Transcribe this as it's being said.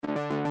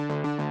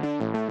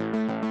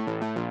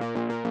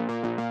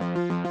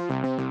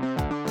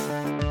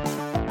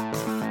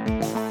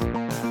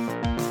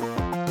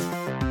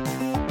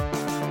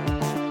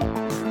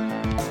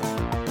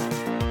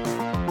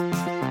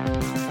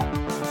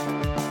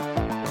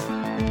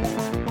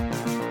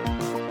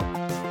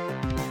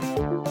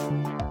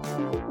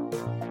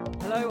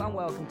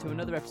welcome to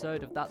another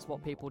episode of That's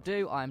What People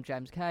Do. I am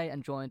James Kay,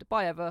 and joined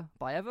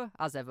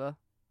as ever,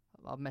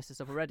 I've messed this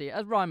up already,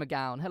 as Ryan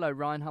McGowan. Hello,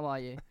 Ryan, how are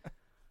you?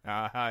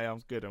 Hi, I'm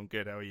good,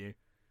 how are you?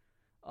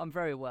 I'm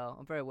very well.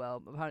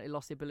 Apparently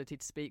lost the ability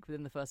to speak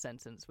within the first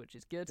sentence, which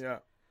is good. Yeah.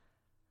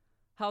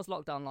 How's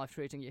lockdown life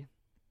treating you?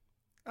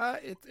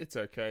 It's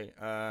okay.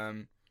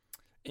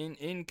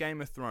 In Game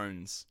of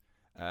Thrones,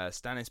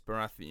 Stannis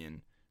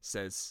Baratheon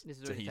says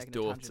to his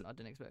daughter... Tangent I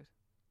didn't expect.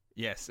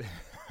 Yes.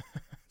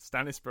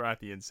 Stannis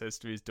Baratheon says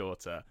to his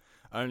daughter,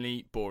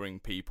 only boring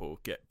people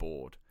get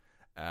bored.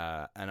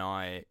 And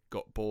I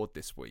got bored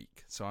this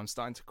week. So I'm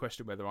starting to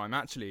question whether I'm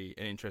actually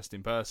an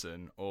interesting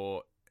person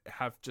or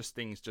have just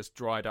things just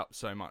dried up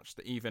so much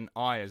that even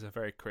I, as a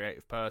very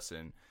creative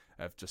person,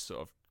 have just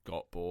sort of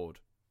got bored.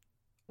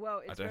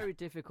 Well, it's very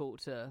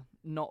difficult to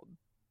not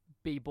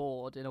be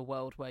bored in a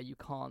world where you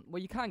can't...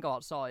 Well, you can go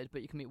outside,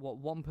 but you can meet,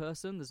 one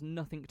person? There's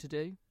nothing to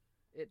do.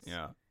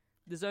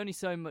 There's only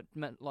so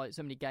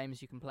many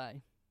games you can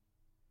play.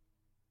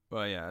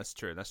 Well, yeah, that's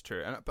true.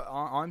 But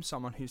I'm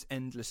someone who's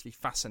endlessly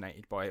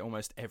fascinated by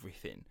almost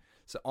everything.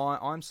 So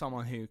I'm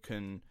someone who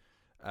can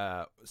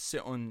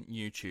sit on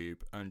YouTube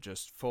and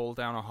just fall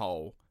down a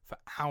hole for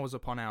hours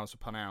upon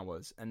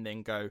hours, and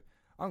then go,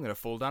 I'm going to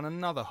fall down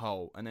another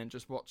hole, and then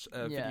just watch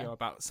a video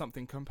about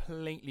something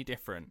completely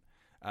different.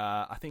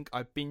 I think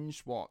I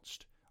binge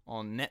watched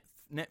on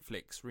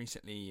Netflix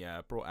recently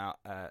brought out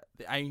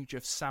the Age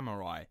of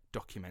Samurai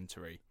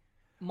documentary.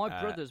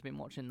 My brother's been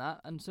watching that,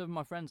 and some of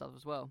my friends have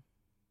as well.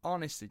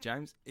 Honestly,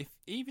 James,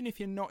 even if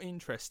you're not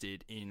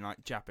interested in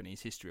like Japanese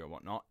history or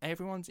whatnot,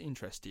 everyone's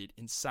interested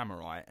in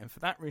samurai, and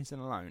for that reason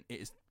alone, it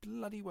is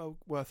bloody well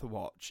worth a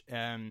watch.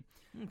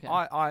 Okay.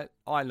 I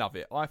love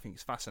it. I think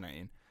it's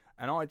fascinating,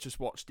 and I just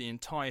watched the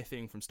entire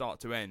thing from start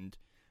to end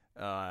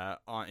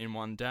in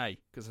one day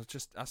because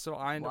that's what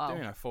I end up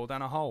doing. I fall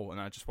down a hole and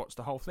I just watched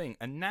the whole thing,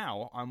 and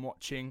now I'm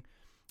watching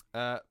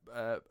a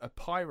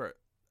pirate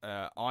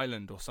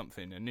island or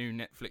something, a new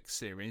Netflix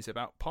series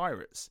about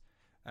pirates.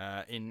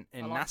 In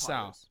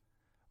Nassau. Pirates.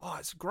 Oh,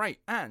 it's great.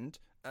 And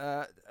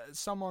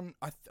someone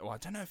I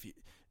don't know if you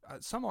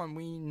someone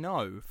we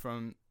know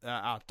from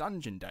our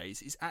dungeon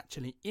days is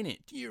actually in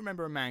it. Do you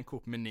remember a man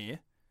called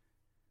Minir?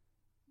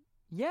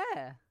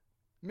 Yeah.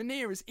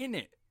 Minir is in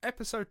it.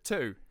 Episode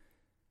 2.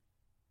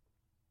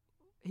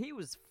 He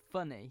was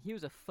funny. He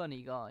was a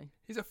funny guy.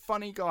 He's a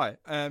funny guy.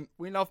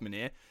 We love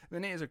Minir.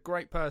 Minir is a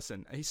great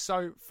person. He's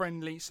so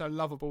friendly, so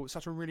lovable,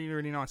 such a really,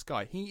 really nice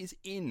guy. He is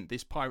in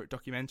this pirate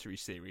documentary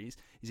series.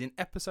 He's in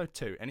episode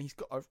 2, and he's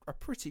got a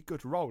pretty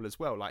good role as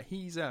well. Like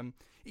he's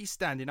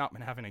standing up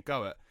and having a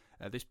go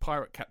at this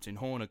pirate captain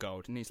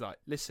Hornigold, and he's like,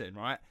 listen,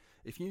 right,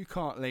 if you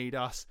can't lead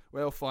us,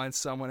 we'll find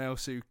someone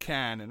else who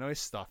can, and all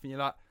this stuff. And you're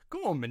like,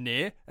 come on,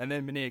 Minir. And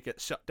then Minir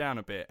gets shut down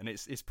a bit, and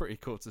it's pretty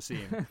cool to see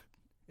him.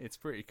 It's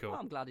pretty cool.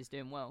 Well, I'm glad he's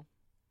doing well.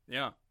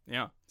 Yeah.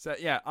 So,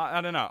 yeah, I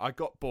don't know. I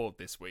got bored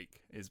this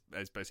week is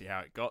basically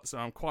how it got. So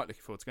I'm quite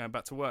looking forward to going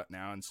back to work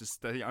now. And it's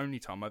just the only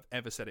time I've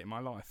ever said it in my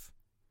life.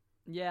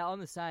 Yeah, I'm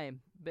the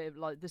same. But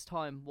like this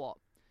time, what?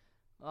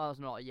 Oh, it was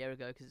not a year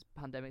ago because the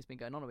pandemic's been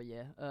going on a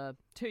year.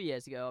 2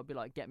 years ago, I'd be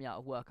like, get me out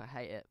of work. I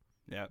hate it.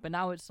 Yeah. But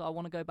now I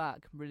want to go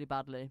back really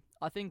badly.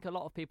 I think a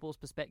lot of people's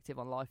perspective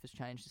on life has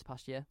changed this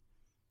past year.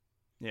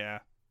 Yeah.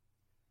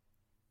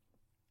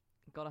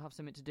 Got to have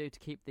something to do to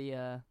keep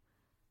the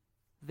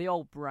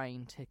old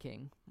brain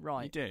ticking.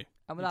 Right. You do.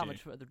 And without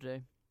much further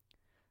ado,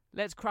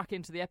 let's crack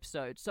into the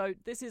episode. So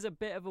this is a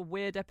bit of a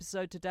weird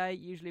episode today.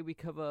 Usually we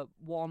cover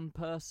one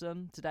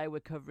person. Today we're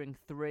covering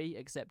 3,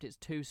 except it's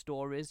 2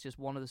 stories. Just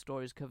one of the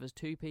stories covers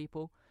 2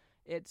 people.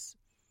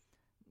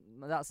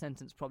 That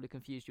sentence probably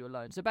confused you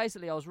alone. So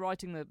basically I was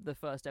writing the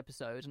first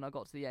episode and I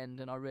got to the end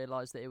and I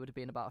realised that it would have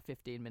been about a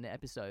 15-minute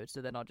episode.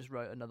 So then I just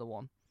wrote another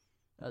one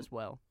as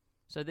well.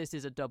 So this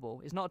is a double.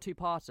 It's not a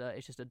 2-parter,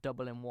 it's just a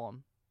double in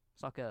one.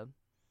 It's like a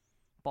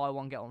buy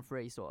one, get one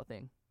free sort of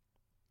thing.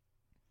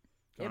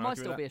 It might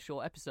still be a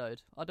short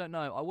episode. I don't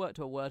know. I worked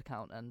to a word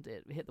count and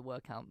it hit the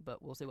word count,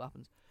 but we'll see what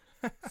happens.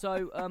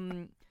 So,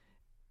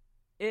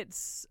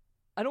 it's...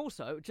 And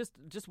also, just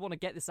want to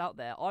get this out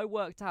there, I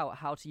worked out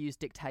how to use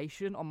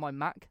dictation on my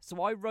Mac,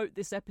 so I wrote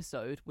this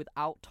episode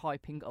without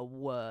typing a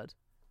word.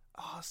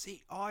 Oh,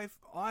 see, I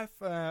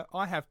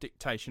have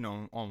dictation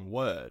on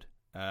Word,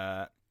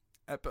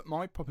 but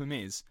my problem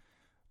is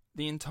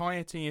the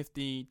entirety of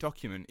the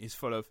document is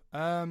full of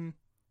and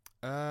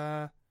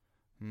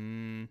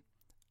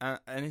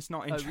it's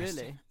not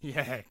interesting. Oh, really?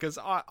 Yeah, because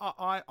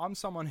I'm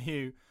someone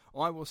who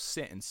I will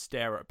sit and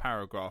stare at a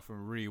paragraph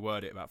and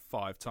reword it about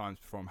 5 times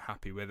before I'm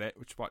happy with it,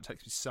 which is why it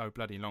takes me so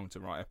bloody long to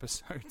write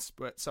episodes.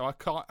 But so I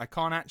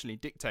can't actually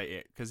dictate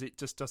it because it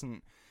just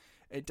doesn't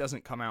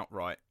come out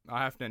right. I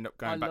have to end up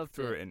going back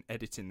through it and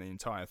editing the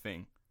entire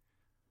thing.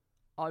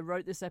 I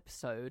wrote this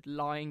episode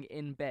lying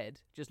in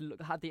bed,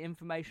 had the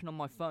information on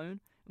my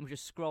phone and was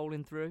just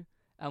scrolling through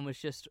and was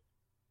just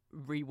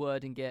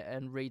rewording it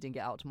and reading it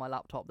out to my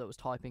laptop that was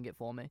typing it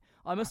for me.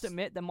 I must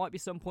admit there might be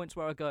some points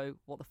where I go,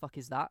 what the fuck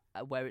is that?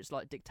 Where it's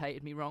like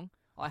dictated me wrong.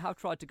 I have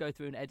tried to go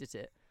through and edit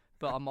it,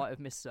 but I might have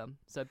missed some,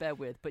 so bear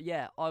with. But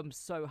yeah, I'm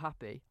so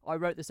happy. I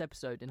wrote this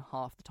episode in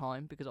half the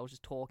time because I was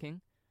just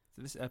talking.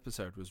 So this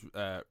episode was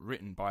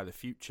written by the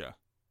future.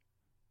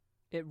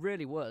 It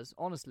really was.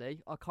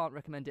 Honestly, I can't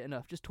recommend it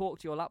enough. Just talk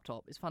to your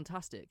laptop. It's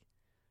fantastic.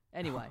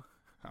 Anyway,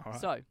 Right.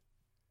 So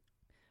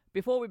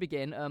before we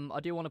begin, I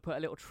do want to put a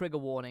little trigger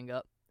warning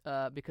up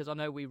because I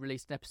know we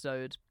released an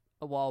episode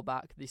a while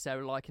back, the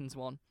Sarah Likens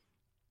one.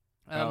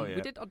 Yeah.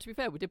 We did. To be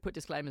fair, we did put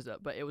disclaimers up,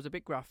 but it was a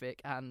bit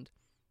graphic, and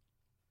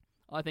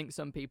I think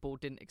some people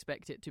didn't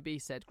expect it to be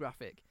said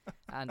graphic,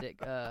 and it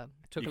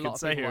took a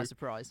lot of people by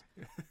surprise.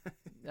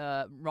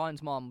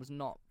 Ryan's mom was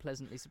not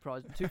pleasantly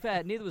surprised. To be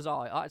fair, neither was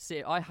I.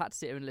 I had to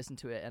sit here and listen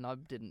to it, and I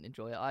didn't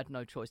enjoy it. I had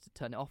no choice to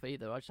turn it off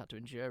either. I just had to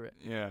endure it.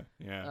 Yeah.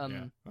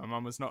 My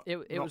mum was not.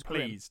 It not was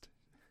pleased.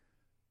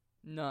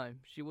 No,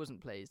 she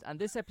wasn't pleased. And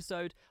this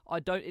episode,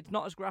 it's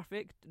not as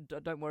graphic.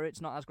 Don't worry,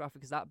 it's not as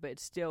graphic as that, but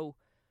it's still.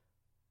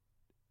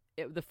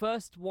 The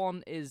first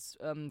one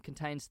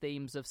contains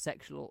themes of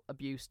sexual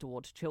abuse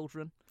towards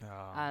children,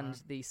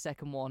 and the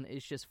second one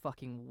is just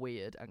fucking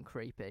weird and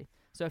creepy.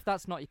 So if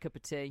that's not your cup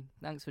of tea,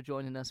 thanks for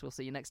joining us. We'll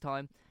see you next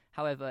time.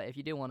 However, if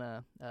you do want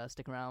to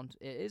stick around,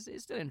 it's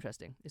still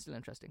interesting. It's still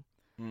interesting.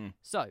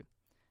 So,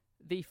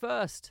 the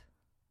first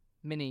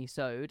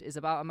mini-sode is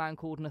about a man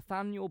called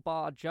Nathaniel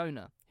Bar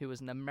Jonah, who was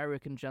an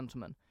American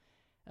gentleman.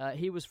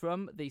 He was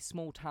from the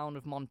small town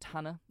of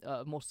Montana.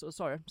 A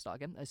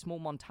small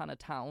Montana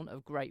town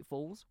of Great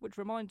Falls, which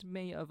reminded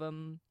me of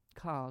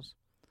Cars.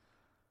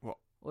 What?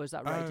 Or is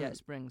that Radiator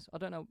Springs? I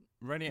don't know.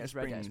 Radiator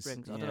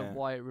Springs. I don't know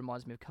why it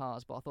reminds me of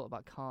Cars, but I thought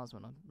about Cars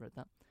when I read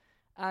that.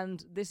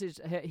 And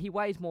he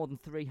weighs more than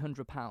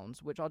 300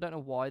 pounds, which I don't know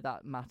why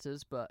that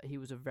matters, but he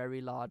was a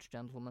very large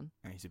gentleman.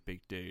 And he's a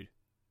big dude.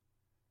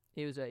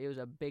 He was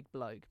a big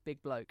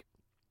bloke.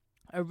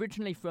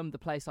 Originally from the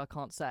place I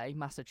can't say,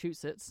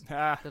 Massachusetts. Did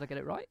I get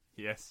it right?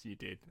 Yes, you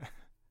did.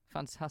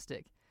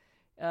 Fantastic.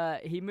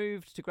 He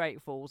moved to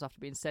Great Falls after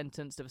being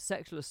sentenced of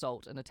sexual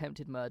assault and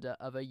attempted murder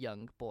of a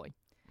young boy.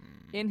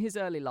 In his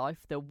early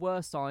life, there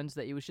were signs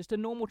that he was just a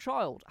normal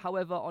child.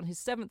 However, on his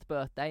 7th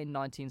birthday in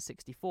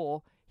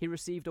 1964, he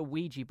received a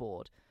Ouija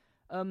board.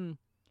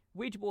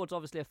 Ouija boards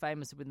obviously are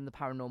famous within the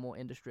paranormal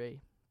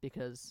industry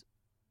because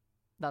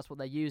that's what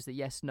they use, the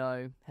yes,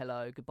 no,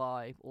 hello,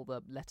 goodbye, all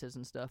the letters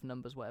and stuff,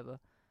 numbers, whatever.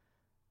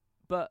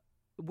 But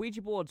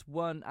Ouija boards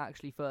weren't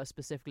actually first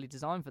specifically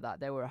designed for that.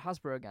 They were a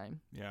Hasbro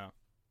game. Yeah.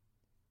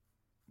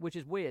 Which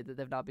is weird that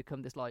they've now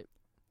become this, like,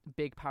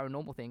 big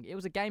paranormal thing. It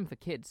was a game for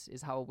kids,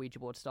 is how a Ouija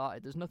board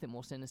started. There's nothing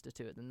more sinister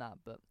to it than that,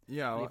 but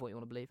believe what you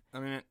want to believe. I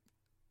mean,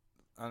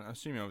 I'm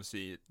assuming,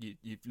 obviously,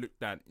 you've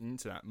looked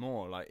into that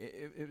more. Like,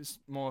 it was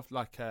more of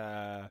like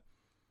a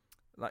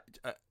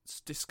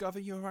discover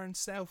your own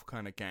self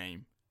kind of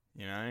game,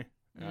 you know?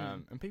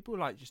 And people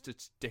like just to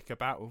dick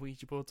about with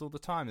Ouija boards all the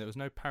time. There was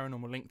no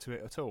paranormal link to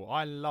it at all.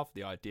 I love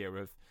the idea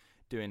of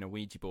doing a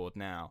Ouija board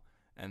now,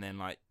 and then,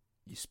 like,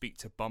 you speak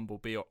to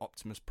Bumblebee or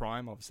Optimus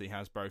Prime. Obviously,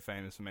 Hasbro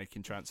famous for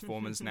making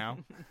Transformers now.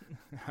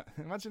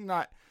 Imagine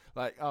that,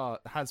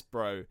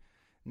 Hasbro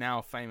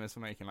now famous for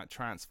making, like,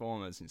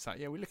 Transformers. And it's like,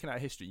 yeah, we're looking at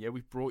history. Yeah,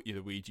 we brought you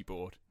the Ouija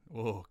board.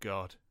 Oh,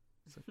 God.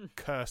 It's a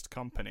cursed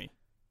company.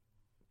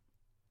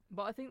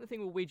 But I think the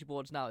thing with Ouija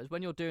boards now is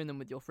when you're doing them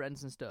with your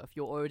friends and stuff,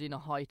 you're already in a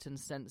heightened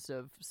sense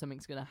of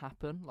something's going to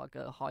happen, like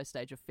a high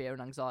stage of fear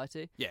and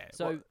anxiety. Yeah.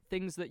 So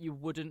things that you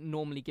wouldn't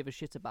normally give a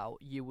shit about,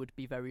 you would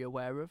be very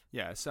aware of.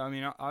 Yeah. So I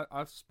mean,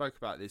 I've spoke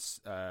about this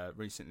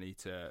recently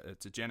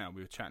to Jenna.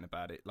 We were chatting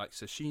about it. Like,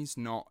 so she's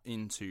not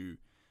into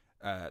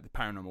the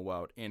paranormal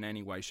world in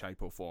any way,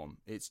 shape, or form.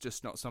 It's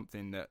just not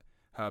something that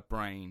her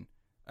brain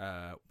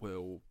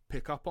will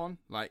pick up on.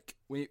 Like,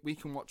 we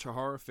can watch a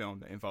horror film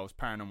that involves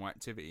paranormal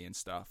activity and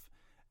stuff.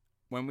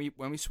 When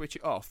we switch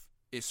it off,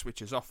 it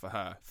switches off for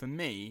her. For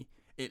me,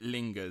 it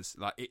lingers.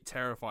 Like, it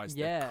terrifies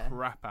the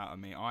crap out of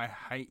me. I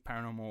hate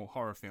paranormal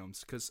horror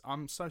films because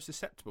I'm so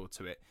susceptible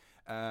to it.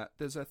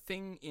 There's a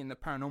thing in the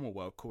paranormal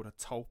world called a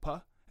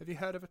tulpa. Have you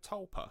heard of a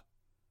tulpa?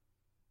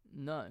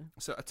 No.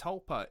 So a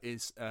tulpa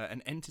is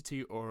an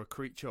entity or a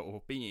creature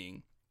or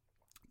being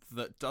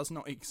that does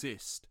not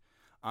exist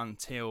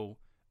until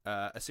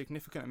a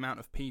significant amount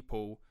of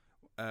people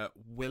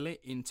will it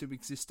into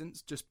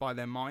existence just by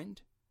their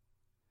mind.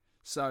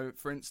 So,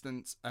 for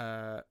instance,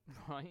 the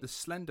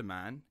Slender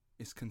Man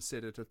is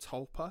considered a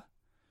tulpa.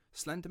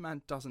 Slender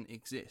Man doesn't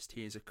exist.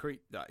 He is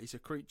he's a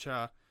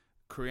creature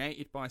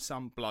created by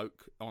some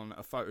bloke on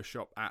a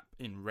Photoshop app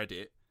in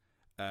Reddit,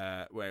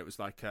 where it was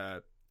like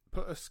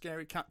put a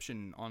scary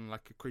caption on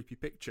like a creepy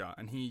picture,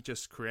 and he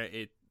just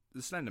created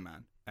the Slender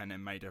Man and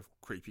then made a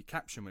creepy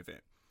caption with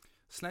it.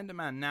 Slender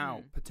Man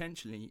now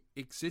potentially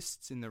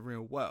exists in the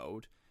real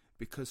world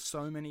because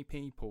so many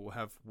people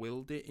have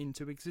willed it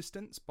into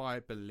existence by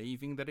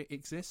believing that it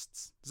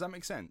exists. Does that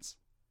make sense?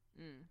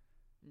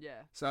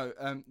 Yeah. So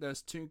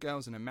there's two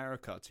girls in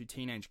America, two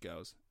teenage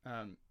girls.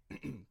 Pardon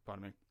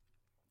me.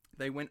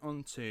 They went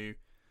on to,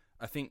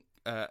 I think,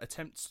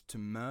 attempt to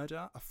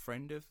murder a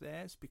friend of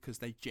theirs because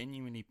they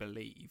genuinely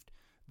believed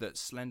that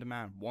Slender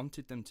Man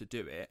wanted them to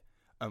do it,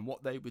 And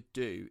what they would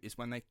do is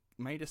when they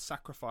made a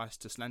sacrifice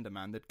to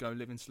Slenderman, they'd go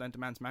live in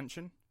Slenderman's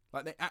mansion.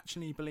 Like, they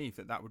actually believe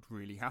that that would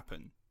really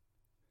happen.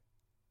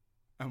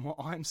 And what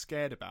I'm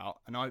scared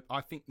about, and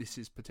I think this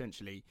is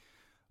potentially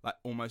like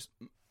almost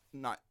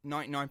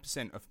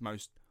 99% of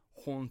most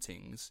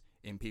hauntings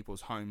in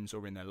people's homes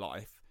or in their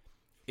life,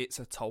 it's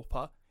a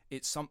tulpa.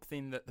 It's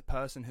something that the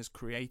person has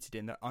created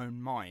in their own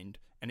mind,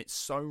 and it's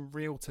so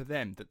real to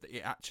them that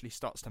it actually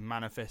starts to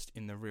manifest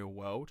in the real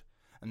world.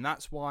 And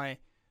that's why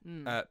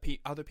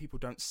other people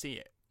don't see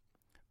it,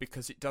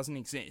 because it doesn't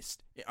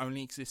exist. It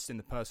only exists in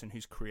the person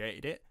who's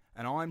created it.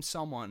 And I'm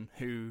someone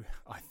who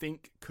I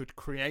think could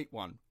create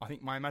one. I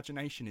think my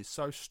imagination is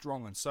so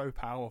strong and so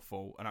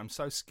powerful, and I'm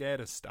so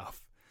scared of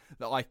stuff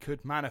that I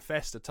could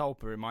manifest a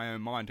tulpa in my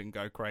own mind and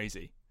go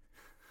crazy.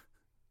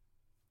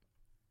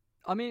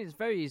 I mean, it's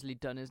very easily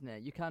done, isn't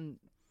it? You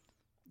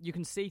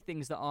can see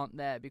things that aren't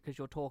there because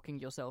you're talking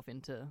yourself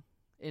into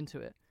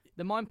it.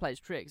 The mind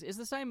plays tricks. It's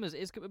the same as,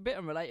 it's a bit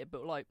unrelated,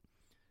 but like,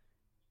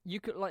 you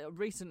could, like,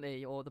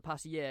 recently or the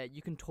past year,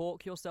 you can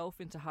talk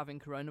yourself into having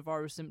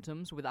coronavirus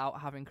symptoms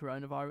without having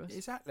coronavirus.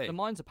 Exactly. The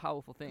mind's a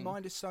powerful thing. The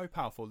mind is so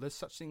powerful. There's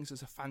such things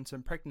as a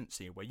phantom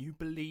pregnancy, where you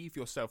believe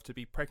yourself to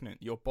be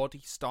pregnant. Your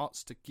body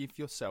starts to give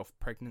yourself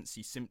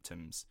pregnancy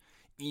symptoms,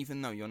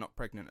 even though you're not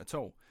pregnant at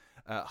all.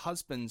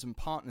 Husbands and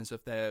partners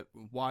of their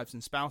wives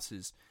and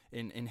spouses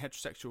in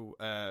heterosexual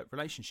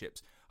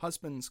relationships,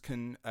 husbands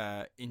can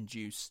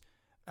induce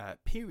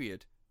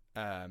period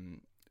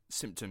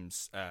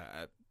symptoms,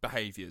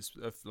 behaviours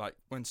of, like,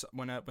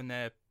 when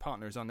their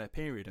partner is on their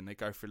period and they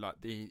go through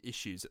like the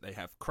issues that they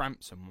have,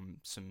 cramps and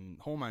some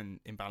hormone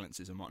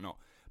imbalances and whatnot.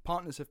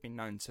 Partners have been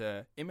known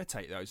to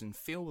imitate those and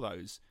feel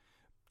those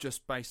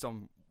just based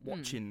on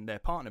watching their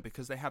partner,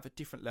 because they have a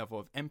different level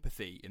of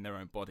empathy in their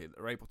own body, that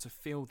they're able to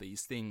feel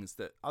these things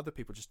that other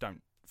people just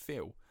don't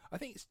feel. I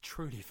think it's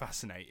truly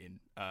fascinating,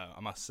 I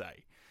must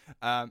say.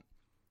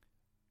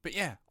 But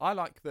yeah, I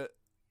like that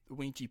the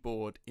Ouija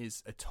board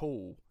is a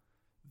tool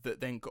that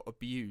then got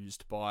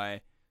abused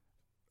by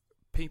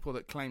people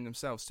that claim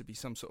themselves to be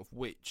some sort of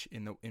witch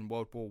in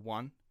World War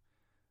One.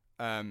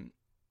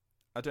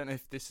 I don't know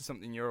if this is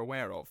something you're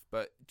aware of,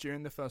 but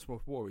during the First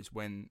World War is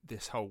when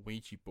this whole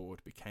Ouija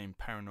board became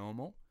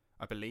paranormal.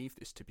 I believe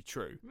this to be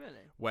true.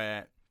 Really?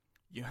 Where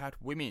you had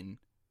women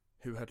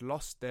who had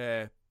lost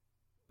their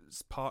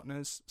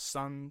partners,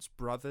 sons,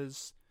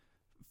 brothers,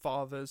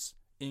 fathers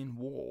in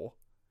war,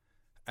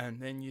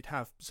 and then you'd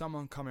have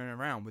someone coming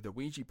around with a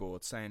Ouija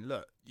board saying,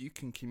 look, you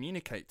can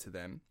communicate to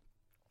them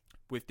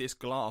with this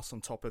glass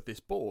on top of this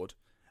board,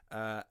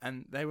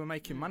 and they were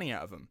making money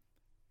out of them.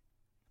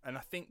 And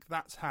I think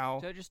that's how...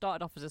 So it just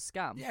started off as a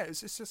scam? Yeah,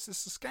 it's just a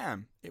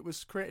scam. It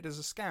was created as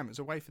a scam. It was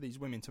a way for these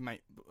women to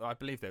make... I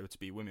believe they were to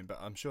be women, but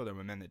I'm sure there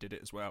were men that did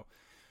it as well.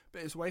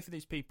 But it's a way for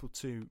these people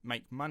to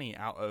make money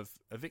out of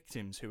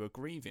victims who are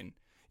grieving.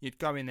 You'd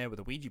go in there with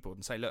a Ouija board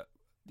and say, look,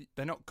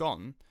 they're not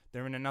gone.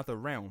 They're in another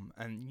realm.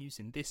 And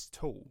using this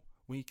tool,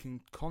 we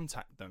can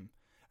contact them.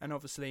 And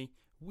obviously,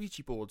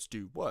 Ouija boards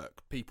do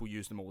work. People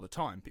use them all the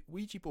time. But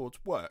Ouija boards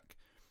work.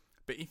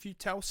 But if you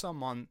tell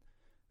someone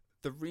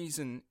the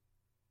reason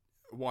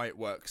why it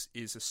works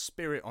is a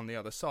spirit on the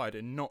other side,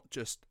 and not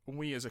just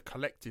we as a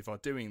collective are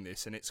doing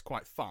this and it's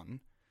quite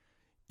fun,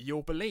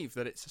 you'll believe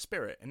that it's a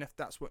spirit. And if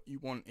that's what you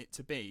want it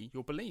to be,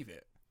 you'll believe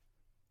it.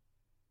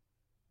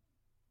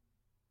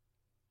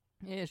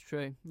 It is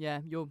true. Yeah,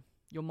 your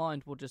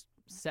mind will just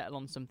settle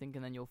on something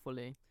and then you'll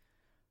fully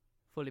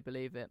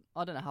believe it.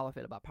 I don't know how I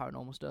feel about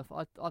paranormal stuff.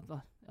 I don't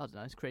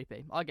know, it's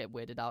creepy. I get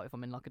weirded out if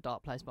I'm in like a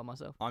dark place by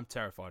myself. I'm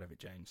terrified of it,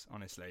 James.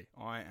 Honestly,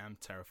 I am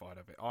terrified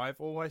of it.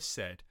 I've always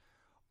said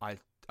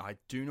I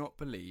do not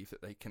believe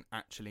that they can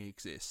actually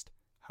exist.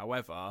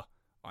 However,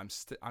 I'm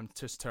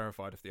just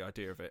terrified of the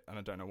idea of it, and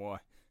I don't know why.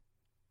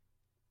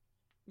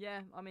 Yeah,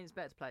 I mean, it's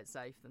better to play it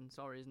safe than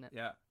sorry, isn't it?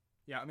 Yeah.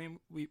 I mean,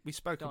 we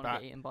spoke don't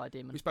about get eaten by a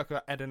demon. We spoke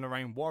about Ed and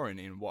Lorraine Warren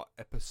in what,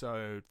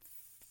 episode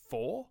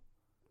 4?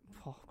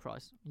 Oh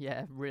Christ!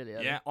 Yeah, really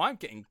early. Yeah, I'm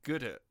getting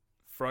good at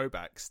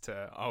throwbacks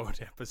to old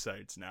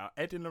episodes now.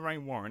 Ed and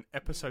Lorraine Warren,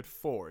 episode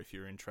 4, if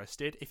you're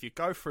interested. If you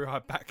go through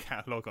our back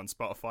catalogue on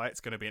Spotify, it's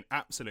going to be an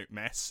absolute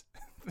mess.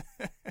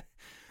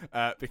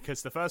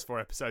 Because the first 4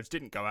 episodes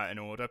didn't go out in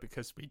order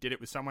because we did it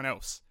with someone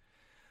else.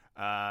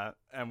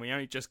 And we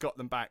only just got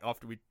them back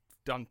after we'd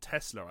done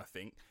Tesla, I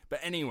think. But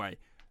anyway,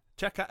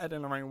 check out Ed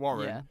and Lorraine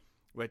Warren,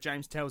 where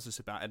James tells us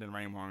about Ed and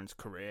Lorraine Warren's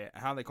career,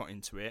 how they got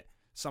into it,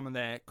 some of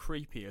their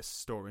creepiest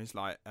stories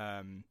like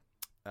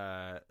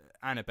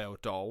Annabelle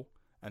doll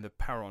and the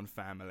Perron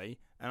family,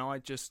 and I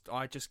just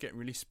get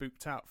really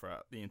spooked out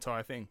throughout the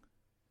entire thing.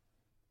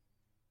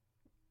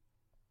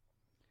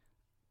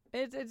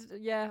 It's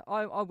yeah,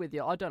 I'm with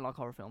you. I don't like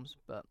horror films,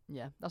 but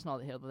yeah, that's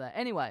neither here nor there.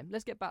 Anyway,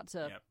 let's get back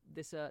to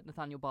this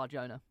Nathaniel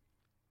Bar-Jonah.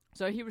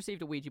 So he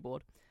received a Ouija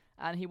board,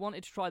 and he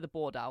wanted to try the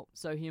board out,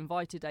 so he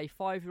invited a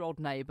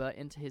 5-year-old neighbour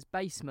into his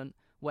basement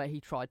where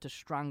he tried to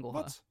strangle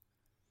her.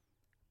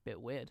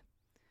 Bit weird.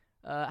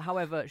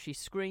 However, she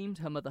screamed,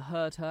 her mother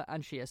heard her,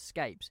 and she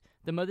escaped.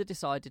 The mother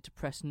decided to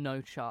press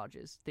no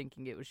charges,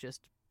 thinking it was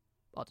just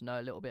I don't know,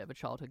 a little bit of a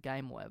childhood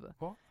game or whatever.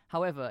 What?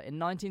 However, in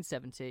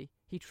 1970,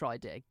 he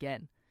tried it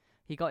again.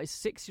 He got his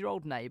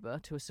 6-year-old neighbour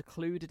to a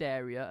secluded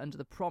area under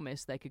the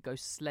promise they could go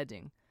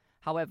sledding.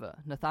 However,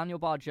 Nathaniel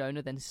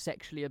Bar-Jonah then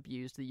sexually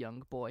abused the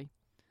young boy.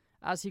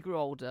 As he grew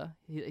older,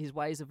 his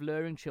ways of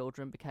luring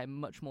children became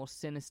much more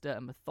sinister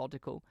and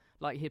methodical,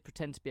 like he'd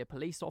pretend to be a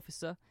police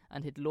officer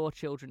and he'd lure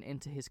children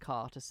into his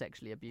car to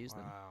sexually abuse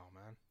them. Wow,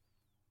 man.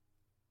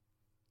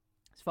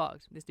 It's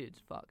fucked. This dude's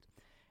fucked.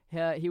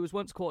 He was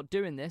once caught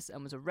doing this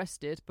and was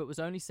arrested, but was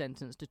only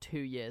sentenced to 2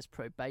 years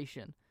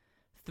probation.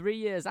 3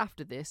 years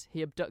after this,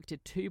 he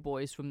abducted 2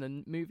 boys from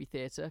the movie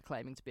theatre,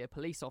 claiming to be a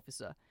police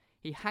officer.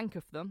 He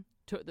handcuffed them,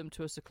 took them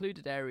to a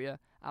secluded area,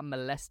 and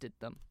molested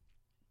them.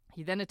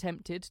 He then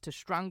attempted to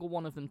strangle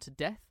one of them to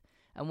death,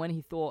 and when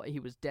he thought he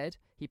was dead,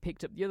 he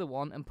picked up the other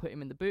one and put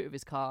him in the boot of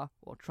his car,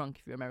 or trunk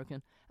if you're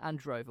American, and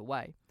drove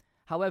away.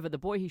 However, the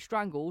boy he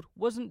strangled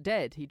wasn't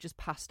dead, he just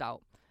passed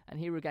out, and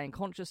he regained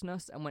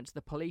consciousness and went to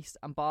the police,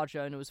 and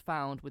Bar-Jonah was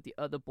found with the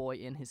other boy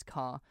in his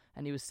car,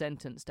 and he was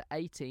sentenced to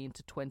 18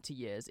 to 20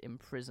 years in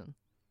prison.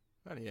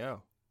 Bloody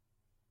hell.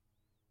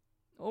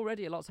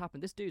 Already a lot's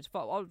happened. This dude's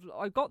fucked.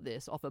 I got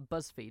this off a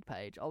BuzzFeed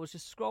page. I was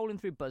just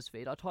scrolling through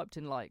BuzzFeed. I typed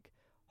in, like,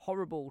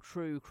 horrible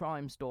true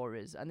crime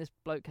stories, and this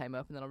bloke came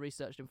up, and then I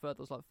researched him further.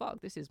 I was like,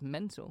 fuck, this is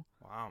mental.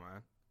 Wow,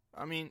 man.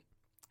 I mean,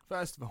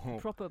 first of all,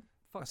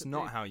 that's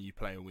not how you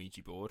play a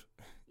Ouija board.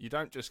 You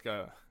don't just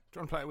go, do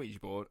you want to play a Ouija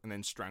board, and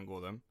then strangle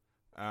them.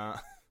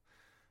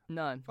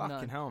 No.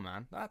 Fucking hell,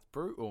 man. That's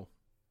brutal.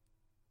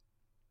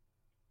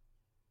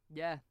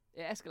 Yeah,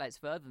 it escalates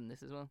further than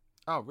this as well.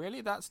 Oh,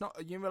 really? That's not...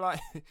 You were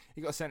like...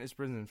 he got sentenced to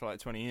prison for like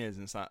 20 years,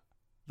 and it's like,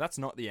 that's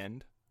not the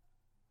end.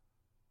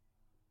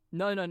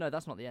 No,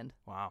 that's not the end.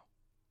 Wow.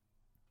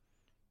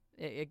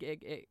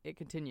 It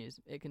continues.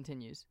 It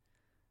continues.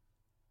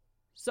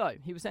 So,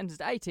 he was sentenced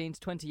to 18 to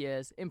 20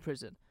 years in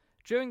prison.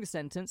 During the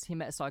sentence, he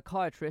met a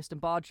psychiatrist, and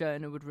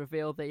Bar-Jonah would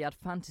reveal that he had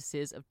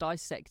fantasies of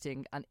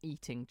dissecting and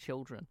eating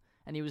children,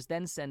 and he was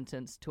then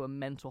sentenced to a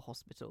mental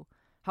hospital.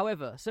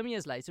 However, some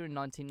years later, in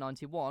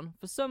 1991,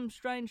 for some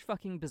strange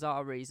fucking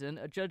bizarre reason,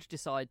 a judge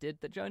decided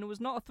that Jonah was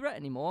not a threat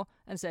anymore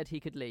and said he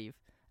could leave.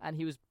 And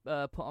he was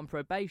put on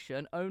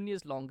probation only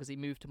as long as he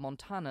moved to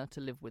Montana to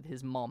live with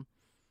his mom.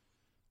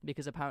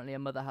 Because apparently a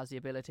mother has the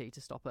ability to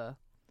stop a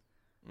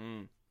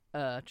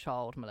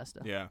child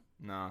molester. Yeah,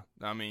 no.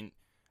 I mean,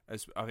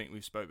 as I think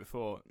we've spoke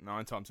before,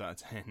 9 times out of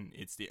 10,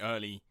 it's the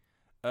early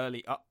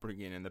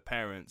upbringing and the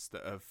parents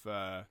that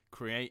have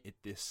created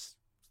this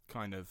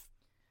kind of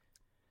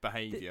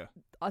behaviour.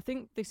 I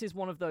think this is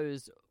one of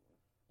those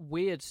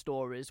weird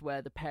stories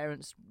where the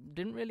parents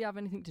didn't really have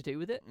anything to do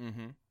with it.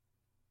 Mm-hmm.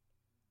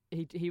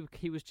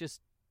 He was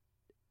just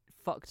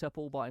fucked up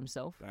all by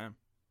himself. Damn.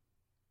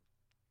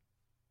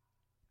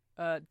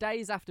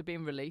 Days after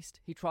being released,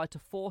 he tried to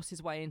force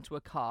his way into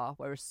a car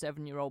where a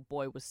 7-year-old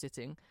boy was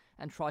sitting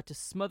and tried to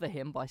smother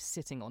him by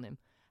sitting on him.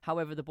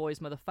 However, the boy's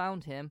mother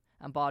found him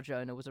and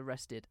Bar-Jonah was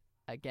arrested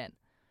again.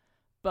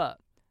 But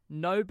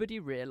nobody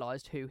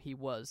realised who he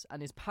was,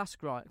 and his past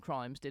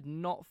crimes did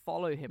not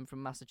follow him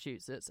from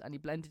Massachusetts, and he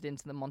blended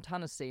into the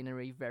Montana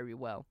scenery very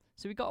well.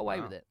 So he got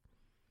away with it.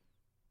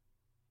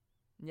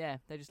 Yeah,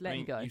 they just let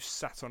him go. You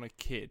sat on a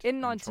kid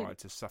and tried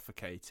to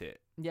suffocate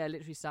it. Yeah,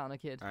 literally sat on a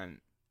kid. And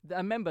I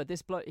remember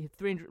this bloke,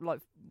 300, like,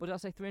 what did I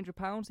say, 300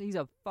 pounds? He's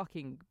a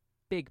fucking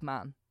big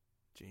man.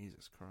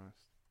 Jesus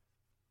Christ.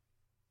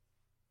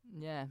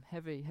 Yeah,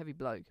 heavy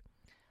bloke.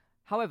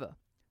 However,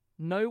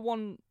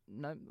 I've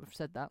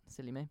said that,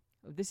 silly me.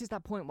 This is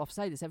that point where I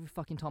say this every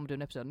fucking time I do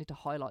an episode. I need to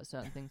highlight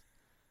certain things.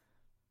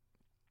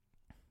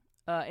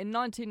 In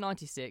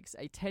 1996,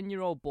 a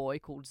 10-year-old boy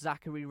called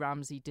Zachary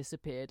Ramsey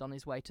disappeared on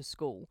his way to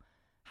school.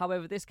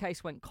 However, this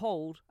case went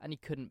cold and he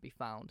couldn't be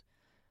found.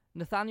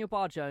 Nathaniel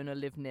Bar-Jonah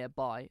lived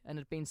nearby and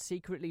had been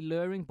secretly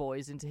luring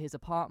boys into his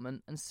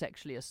apartment and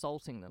sexually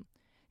assaulting them.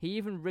 He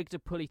even rigged a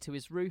pulley to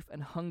his roof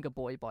and hung a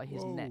boy by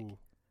his neck.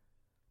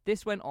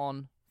 This went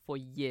on for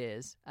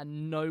years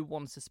and no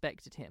one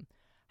suspected him.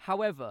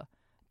 However,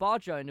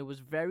 Bar-Jonah was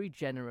very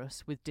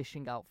generous with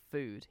dishing out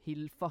food.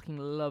 He fucking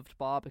loved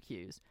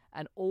barbecues,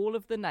 and all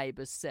of the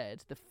neighbours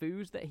said the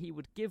food that he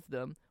would give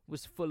them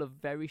was full of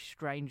very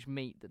strange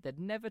meat that they'd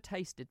never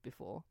tasted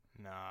before.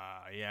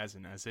 Nah, he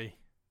hasn't, has he?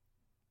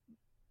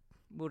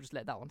 We'll just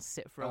let that one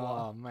sit for a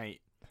while. Oh,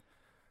 mate.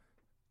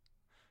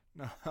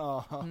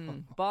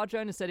 No.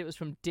 Bar-Jonah said it was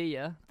from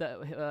deer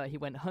that he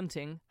went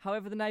hunting.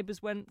 However, the neighbours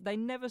they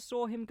never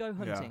saw him go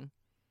hunting.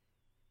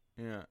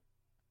 Yeah.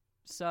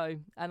 So,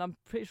 and I'm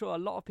pretty sure a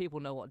lot of people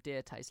know what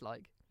deer taste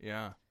like.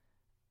 Yeah.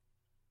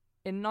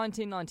 In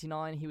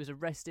 1999, he was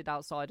arrested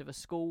outside of a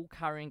school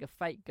carrying a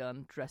fake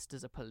gun dressed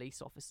as a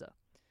police officer.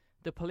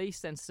 The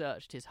police then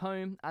searched his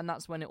home, and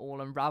that's when it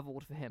all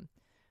unravelled for him.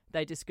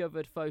 They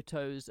discovered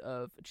photos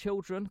of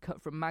children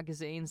cut from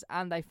magazines,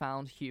 and they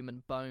found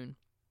human bone.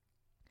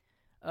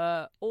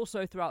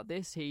 Also, throughout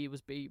this, he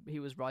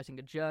was writing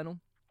a journal.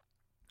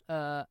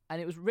 And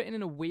it was written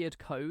in a weird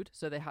code,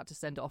 so they had to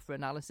send it off for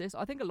analysis.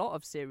 I think a lot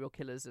of serial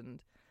killers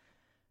and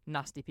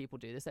nasty people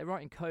do this. They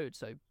write in code,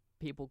 so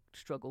people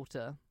struggle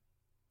to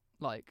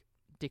like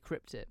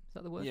decrypt it. Is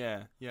that the word?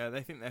 Yeah.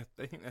 They think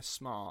they're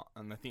smart,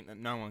 and they think that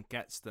no one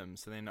gets them,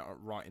 so they're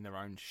not writing their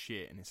own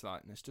shit, and it's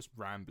just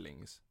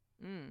ramblings.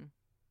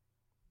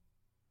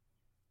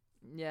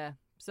 Yeah.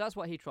 So that's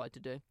what he tried to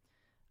do.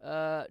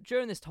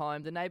 During this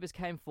time, the neighbours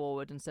came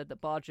forward and said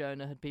that Bar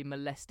Jonah had been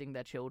molesting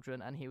their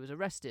children, and he was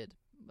arrested.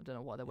 I don't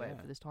know why they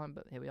waited for this time,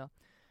 but here we are.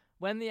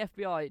 When the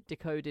FBI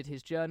decoded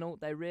his journal,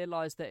 they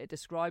realised that it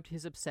described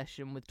his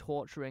obsession with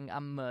torturing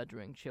and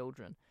murdering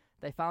children.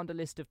 They found a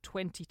list of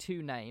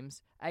 22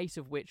 names, 8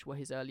 of which were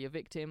his earlier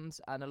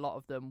victims, and a lot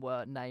of them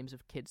were names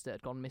of kids that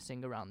had gone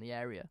missing around the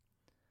area.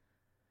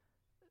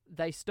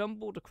 They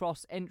stumbled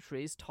across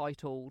entries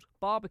titled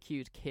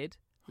Barbecued Kid,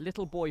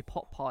 Little Boy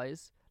Pot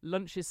Pies,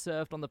 Lunches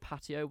Served on the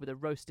Patio with a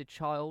Roasted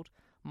Child,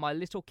 My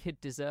Little Kid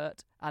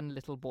Dessert, and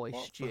Little Boy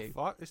Stew. What the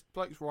fuck? This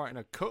bloke's writing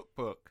a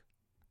cookbook.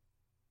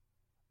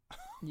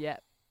 Yeah.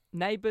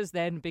 Neighbours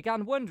then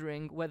began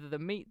wondering whether the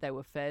meat they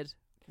were fed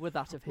were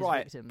that of his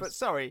victims. But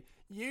sorry,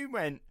 you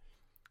went...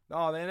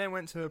 Oh, they then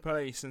went to the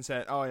police and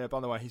said, oh yeah, by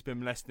the way, he's been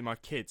molesting my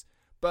kids.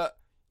 But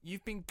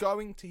you've been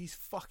going to his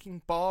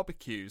fucking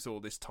barbecues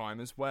all this time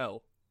as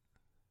well.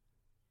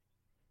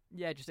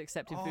 Yeah, just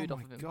accepting food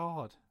off of him.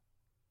 God.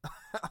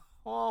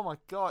 Oh my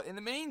god. In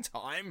the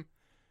meantime,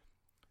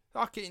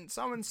 fucking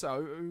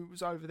so-and-so who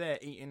was over there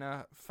eating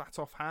a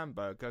fat-off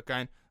hamburger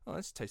going, oh,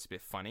 this tastes a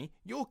bit funny.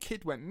 Your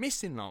kid went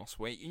missing last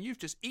week and you've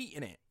just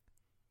eaten it.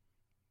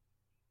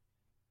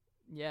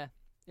 Yeah,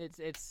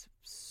 it's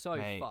so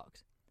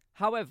fucked.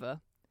 However,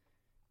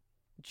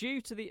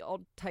 due to the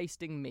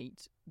odd-tasting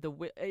meat,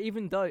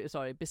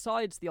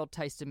 besides the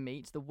odd-tasting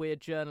meat, the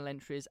weird journal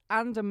entries,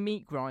 and a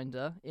meat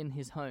grinder in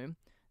his home,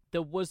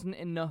 there wasn't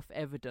enough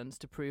evidence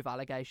to prove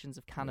allegations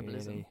of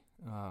cannibalism. Really?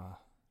 Oh.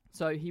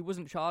 So he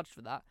wasn't charged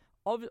for that.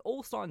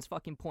 All signs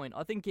fucking point.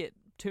 I think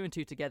 2 and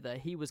 2 together,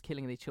 he was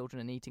killing these children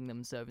and eating them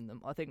and serving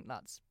them. I think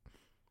that's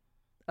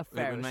a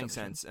fair assumption. It would make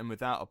sense. And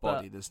without a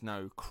body, there's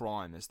no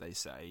crime, as they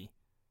say.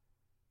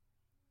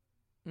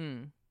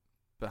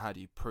 But how do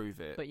you prove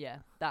it? But yeah,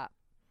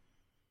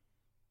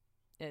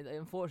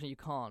 unfortunately you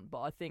can't.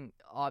 But I think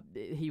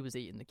he was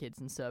eating the kids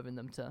and serving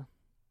them to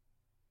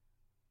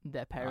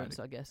their parents,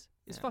 I guess.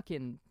 It's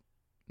fucking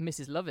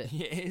Mrs. Lovett.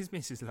 Yeah, it is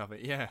Mrs.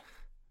 Lovett, yeah.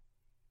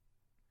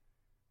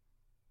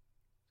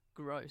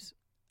 Gross.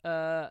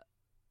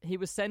 He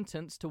was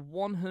sentenced to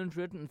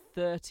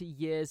 130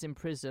 years in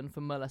prison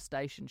for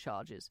molestation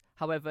charges.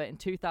 However, in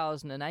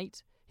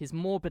 2008, his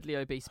morbidly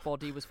obese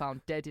body was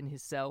found dead in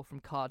his cell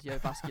from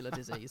cardiovascular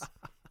disease.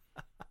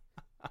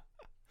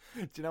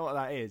 Do you know what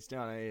that is? Do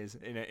you know what that is?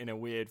 In a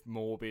weird,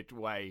 morbid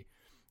way.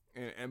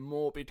 A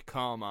morbid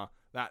karma.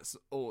 That's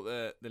all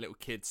the little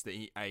kids that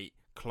he ate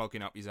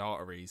clogging up his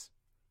arteries.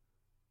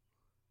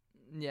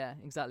 Yeah,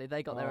 exactly.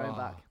 They got their own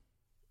back.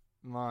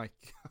 My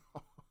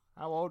God.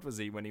 How old was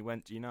he when he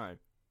went, do you know?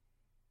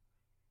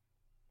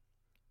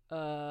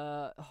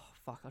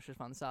 Fuck, I should have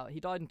found this out. He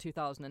died in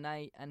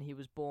 2008, and he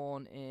was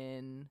born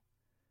in...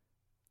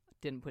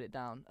 Didn't put it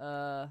down.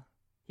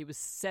 He was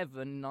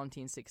 7 in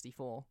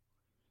 1964.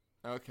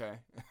 Okay.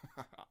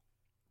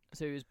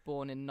 So he was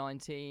born in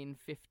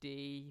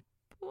 1950...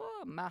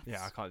 maths.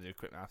 Yeah, I can't do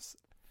quick maths.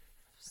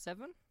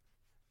 7?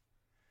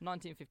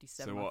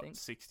 1957, so what, I think.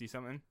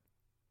 60-something?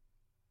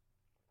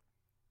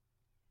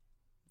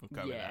 We'll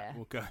go with that.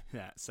 We'll go with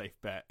that. Safe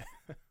bet.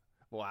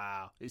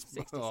 Wow. It's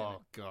 67.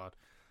 Oh, God.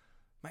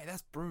 Mate,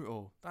 that's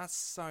brutal. That's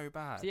so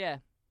bad. So, yeah.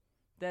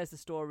 There's the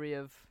story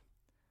of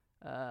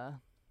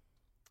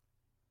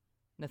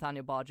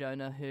Nathaniel Bar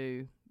Jonah,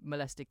 who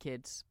molested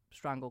kids,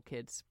 strangled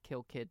kids,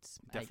 killed kids,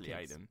 Definitely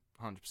ate them.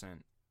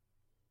 100%.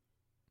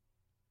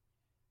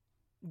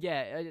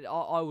 Yeah,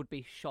 I would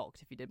be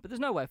shocked if he did. But there's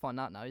no way to find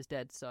out now. He's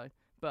dead, so...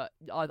 But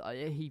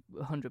he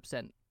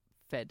 100%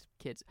 fed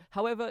kids.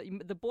 However,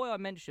 the boy I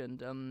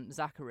mentioned,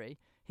 Zachary,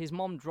 his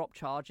mom dropped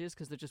charges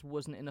because there just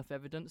wasn't enough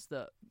evidence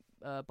that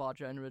Bar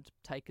Jonah had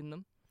taken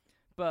them.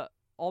 But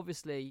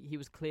obviously, he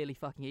was clearly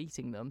fucking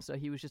eating them, so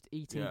he was just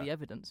eating the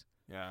evidence.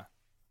 Yeah.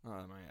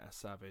 Oh, mate, a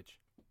savage.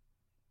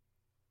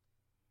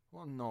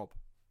 What a knob.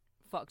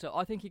 Fucked up.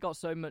 I think he got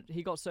so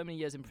many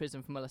years in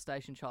prison for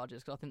molestation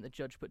charges because I think the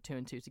judge put 2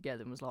 and 2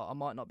 together and was like, I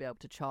might not be able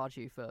to charge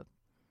you for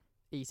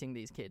eating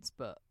these kids,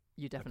 but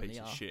you definitely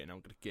are. A piece of shit, and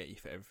I'm going to get you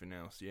for everything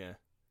else, yeah.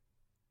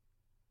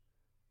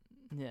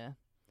 Yeah.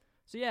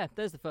 So yeah,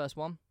 there's the first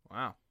one.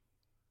 Wow.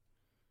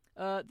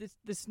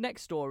 This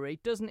next story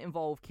doesn't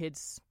involve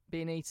kids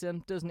being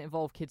eaten, doesn't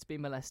involve kids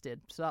being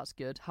molested, so that's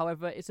good.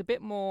 However, it's a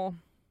bit more...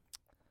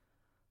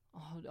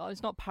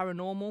 it's not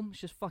paranormal,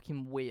 it's just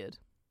fucking weird.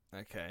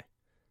 Okay.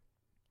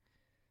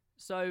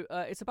 So,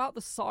 it's about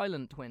the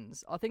Silent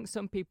Twins. I think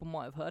some people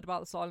might have heard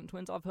about the Silent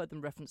Twins. I've heard them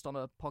referenced on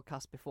a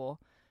podcast before.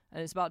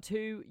 And it's about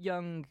 2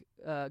 young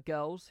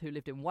girls who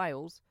lived in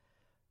Wales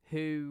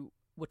who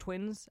were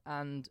twins,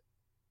 and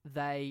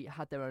they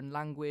had their own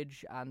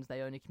language and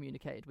they only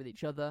communicated with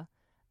each other.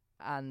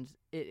 And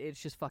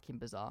it's just fucking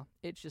bizarre.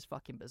 It's just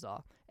fucking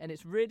bizarre. And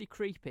it's really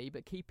creepy,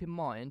 but keep in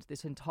mind,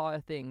 this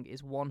entire thing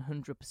is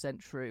 100%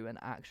 true and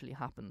actually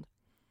happened.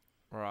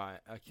 Right.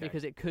 Okay.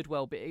 Because it could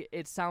well be.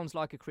 It sounds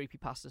like a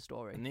creepypasta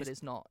story, but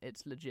it's not.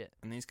 It's legit.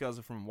 And these girls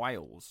are from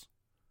Wales.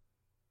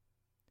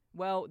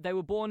 Well, they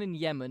were born in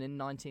Yemen in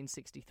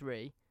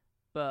 1963,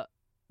 but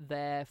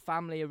their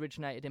family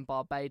originated in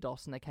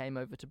Barbados and they came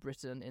over to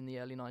Britain in the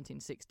early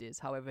 1960s.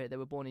 However, they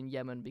were born in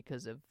Yemen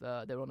because of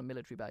they were on a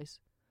military base.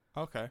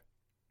 Okay.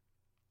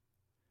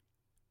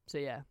 So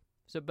yeah.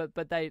 But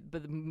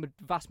the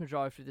vast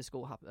majority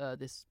of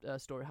this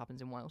story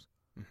happens in Wales.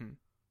 Mm-hmm.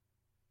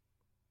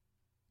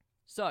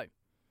 So,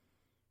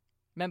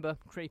 remember,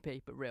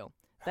 creepy but real.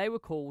 They were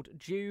called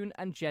June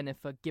and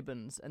Jennifer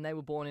Gibbons, and they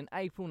were born in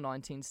April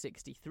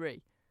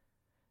 1963.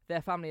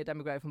 Their family had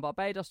emigrated from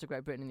Barbados to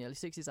Great Britain in the early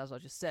 60s, as I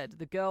just said.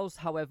 The girls,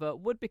 however,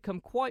 would become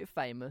quite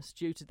famous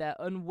due to their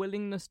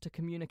unwillingness to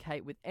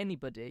communicate with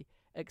anybody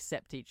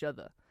except each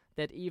other.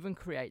 They'd even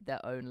create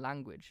their own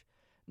language.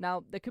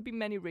 Now, there could be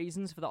many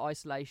reasons for the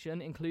isolation,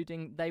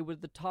 including they were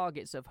the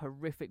targets of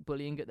horrific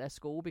bullying at their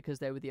school because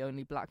they were the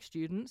only black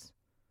students,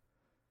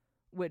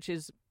 which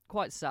is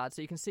quite sad.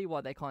 So you can see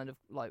why they kind of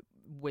like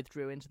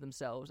withdrew into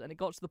themselves, and it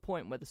got to the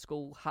point where the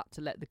school had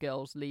to let the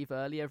girls leave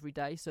early every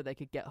day so they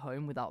could get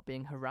home without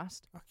being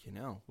harassed. Fucking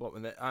hell! What were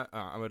they?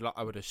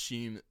 I would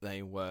assume that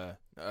they were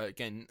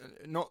again.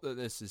 Not that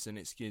this is an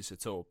excuse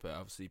at all, but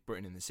obviously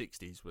Britain in the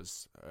 '60s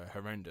was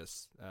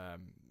horrendous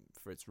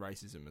for its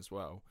racism as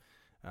well.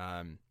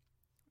 And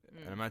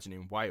imagine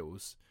in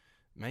Wales,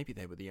 maybe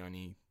they were the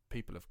only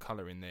people of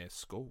colour in their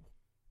school.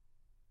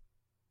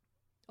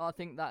 I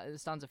think that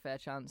stands a fair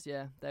chance,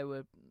 yeah. They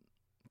were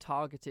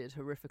targeted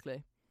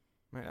horrifically.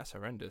 Mate, that's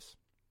horrendous.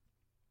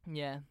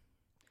 Yeah.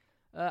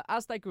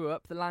 As they grew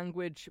up, the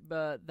language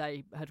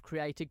they had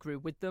created grew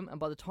with them, and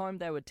by the time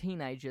they were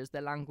teenagers,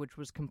 their language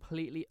was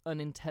completely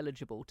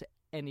unintelligible to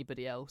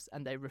anybody else,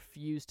 and they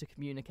refused to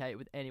communicate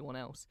with anyone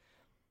else.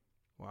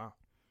 Wow.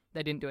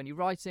 They didn't do any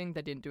writing,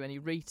 they didn't do any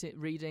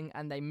reading,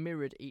 and they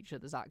mirrored each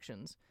other's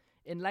actions.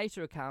 In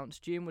later accounts,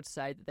 June would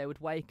say that they would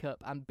wake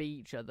up and be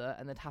each other,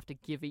 and they'd have to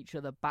give each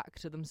other back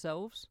to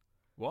themselves.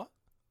 What?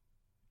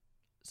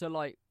 So,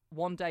 like,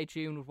 one day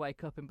June would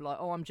wake up and be like,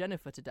 oh, I'm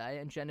Jennifer today,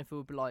 and Jennifer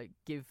would be like,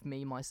 give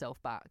me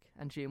myself back,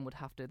 and June would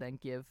have to then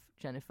give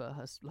Jennifer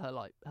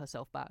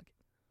herself back.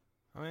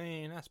 I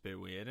mean, that's a bit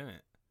weird, isn't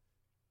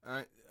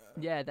it?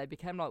 Yeah, they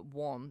became like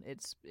one.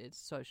 It's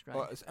so strange.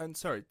 Well, and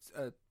sorry,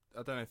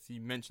 I don't know if you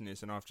mentioned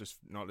this and I've just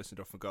not listened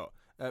or forgot.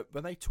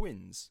 Were they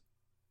twins?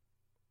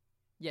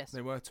 Yes.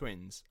 They were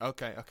twins.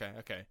 Okay.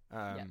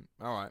 Yeah.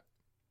 All right.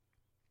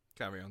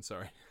 Carry on,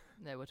 sorry.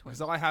 They were twins.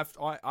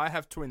 Because I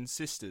have twin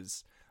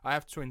sisters. I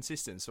have twin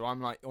sisters, so I'm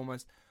like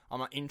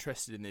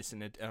interested in this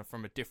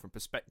from a different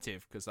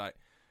perspective because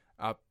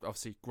I've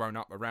obviously grown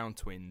up around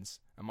twins,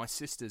 and my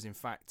sisters, in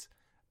fact,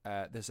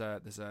 there's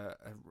a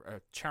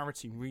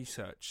charity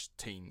research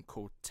team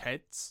called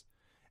TEDS,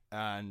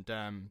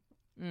 and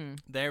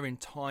their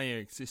entire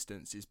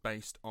existence is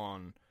based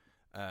on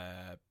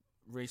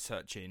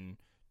researching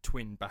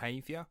twin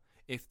behaviour.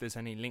 If there's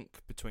any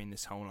link between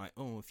this whole like,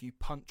 oh, if you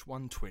punch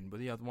one twin, will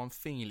the other one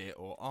feel it,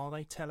 or are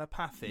they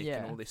telepathic,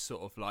 and all this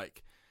sort of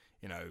like,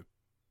 you know,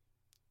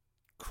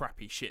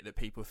 crappy shit that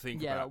people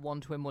think about. Yeah, like one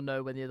twin will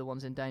know when the other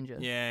one's in danger.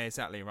 Yeah,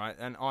 exactly right.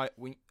 And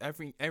we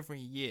every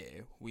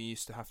year we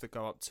used to have to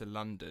go up to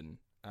London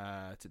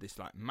to this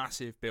like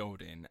massive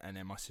building, and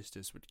then my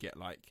sisters would get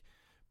like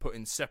put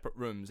in separate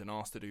rooms and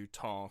asked to do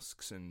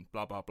tasks and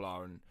blah blah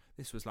blah, and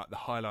this was like the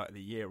highlight of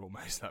the year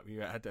almost. Like we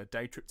had a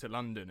day trip to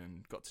London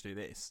and got to do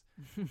this.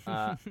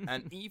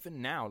 And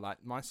even now,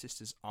 like my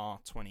sisters are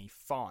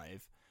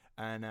 25,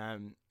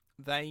 and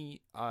they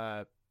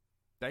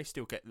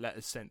still get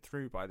letters sent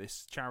through by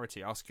this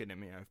charity asking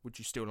them, you know, would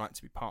you still like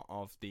to be part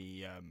of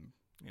the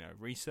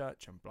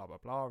research and blah blah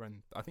blah.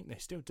 And I think they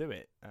still do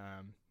it,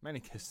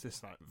 mainly because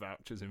there's like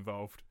vouchers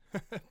involved,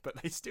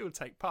 but they still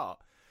take part.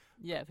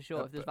 Yeah, for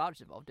sure. If there's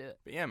vouchers involved, do it.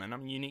 But yeah, man,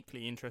 I'm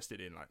uniquely interested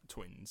in like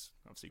twins.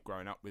 Obviously,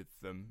 growing up with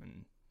them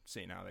and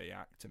seeing how they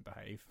act and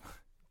behave.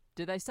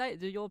 Do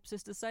your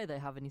sisters say they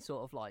have any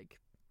sort of like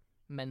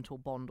mental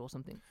bond or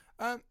something?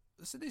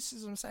 So this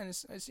is what I'm saying.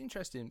 It's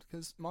interesting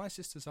because my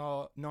sisters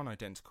are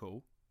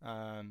non-identical.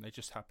 They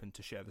just happen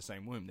to share the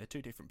same womb. They're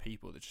two different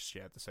people that just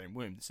share the same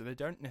womb. So they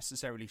don't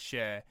necessarily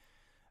share.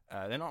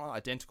 They're not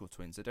identical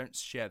twins. They don't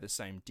share the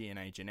same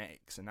DNA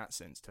genetics in that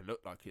sense to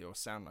look like it or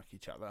sound like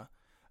each other.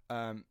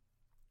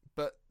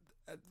 But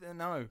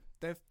no,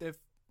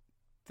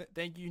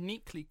 they're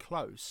uniquely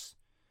close.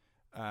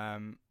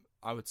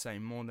 I would say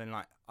more than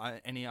like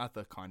any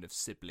other kind of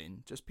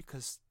sibling, just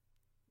because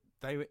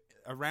they were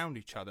around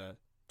each other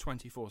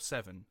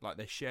 24/7. Like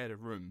they shared a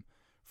room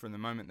from the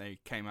moment they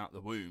came out the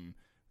womb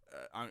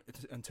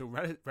until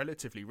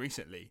relatively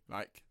recently.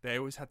 Like they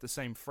always had the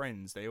same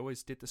friends. They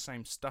always did the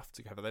same stuff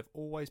together. They've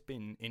always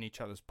been in each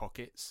other's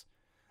pockets.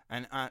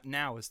 And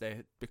now, as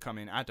they're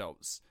becoming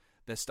adults,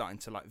 they're starting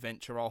to like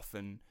venture off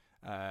and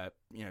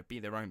be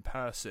their own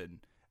person,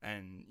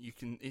 and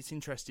it's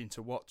interesting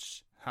to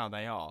watch how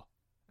they are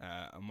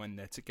and when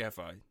they're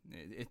together.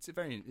 It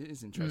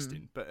is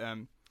interesting. But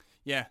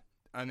yeah,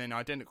 and then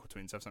identical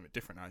twins have something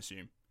different, I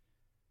assume.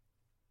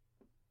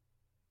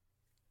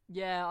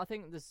 Yeah, I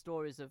think there's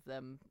stories of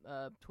them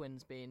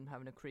twins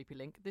having a creepy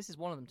link. This is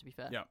one of them, to be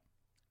fair. Yeah.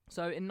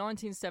 So in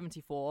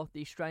 1974,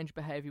 the strange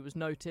behaviour was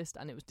noticed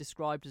and it was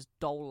described as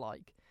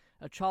doll-like.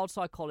 A child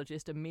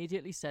psychologist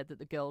immediately said that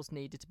the girls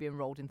needed to be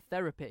enrolled in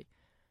therapy.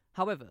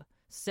 However,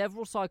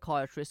 several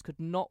psychiatrists could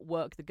not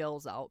work the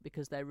girls out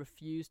because they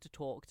refused to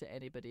talk to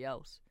anybody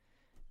else.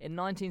 In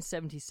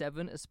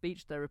 1977, a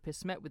speech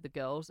therapist met with the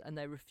girls and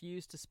they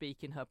refused to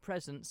speak in her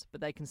presence,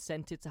 but they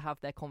consented to have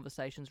their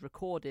conversations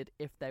recorded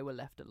if they were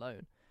left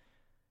alone.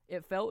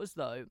 It felt as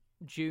though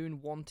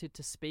June wanted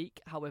to speak,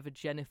 however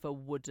Jennifer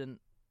wouldn't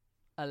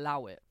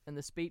allow it, and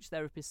the speech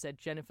therapist said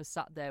Jennifer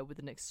sat there with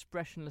an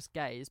expressionless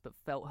gaze but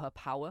felt her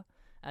power,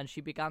 and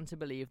she began to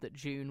believe that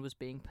June was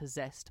being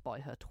possessed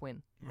by her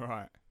twin.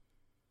 Right.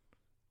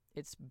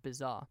 It's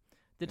bizarre.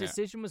 The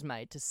decision was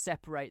made to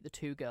separate the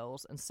two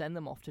girls and send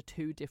them off to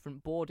two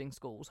different boarding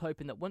schools,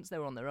 hoping that once they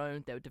were on their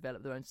own, they would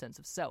develop their own sense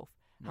of self.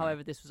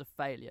 However, this was a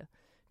failure.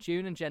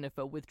 June and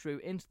Jennifer withdrew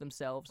into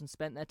themselves and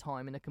spent their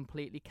time in a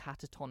completely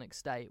catatonic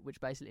state, which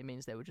basically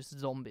means they were just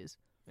zombies.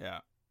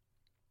 Yeah.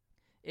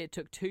 It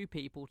took two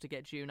people to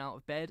get June out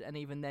of bed, and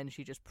even then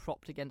she just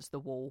propped against the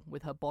wall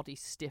with her body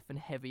stiff and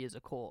heavy as a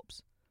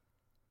corpse.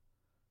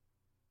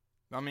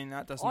 I mean,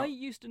 that does not... I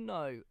used to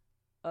know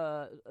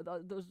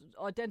those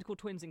identical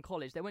twins in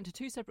college. They went to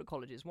two separate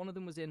colleges. One of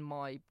them was in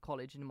my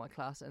college, in my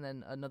class, and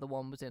then another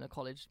one was in a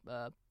college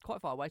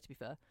quite far away, to be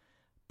fair.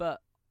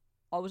 But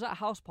I was at a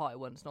house party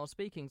once, and I was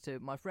speaking to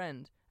my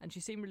friend, and she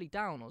seemed really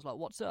down. I was like,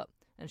 "What's up?"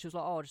 And she was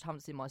like, "Oh, I just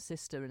haven't seen my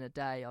sister in a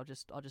day. I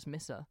just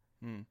miss her."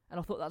 And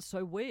I thought, that's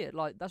so weird.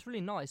 Like, that's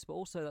really nice, but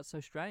also that's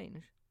so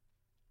strange.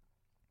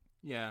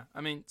 Yeah,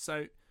 I mean,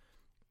 so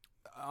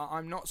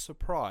I'm not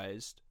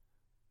surprised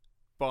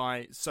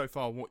by so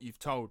far what you've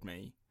told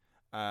me,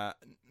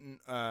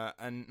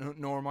 and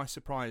nor am I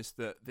surprised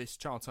that this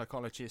child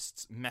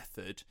psychologist's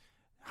method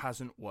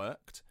hasn't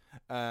worked.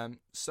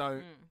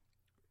 So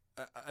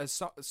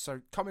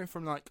coming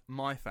from like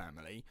my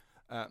family,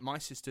 my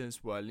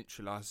sisters were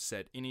literally, as I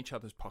said, in each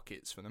other's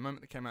pockets from the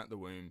moment they came out of the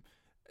womb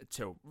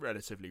till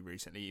relatively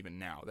recently. Even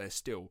now, they're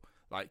still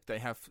like, they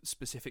have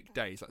specific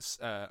days,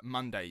 like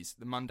Mondays.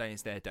 The Monday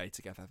is their day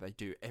together. They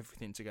do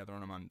everything together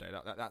on a Monday.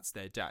 That's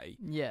their day.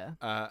 Yeah.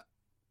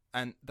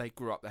 And they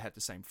grew up. They had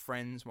the same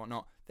friends,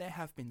 whatnot. There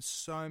have been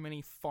so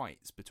many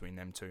fights between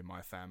them two in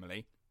my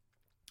family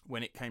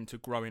when it came to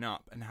growing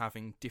up and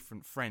having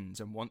different friends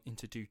and wanting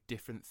to do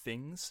different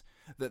things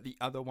that the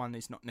other one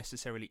is not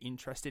necessarily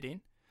interested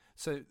in.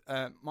 So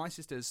my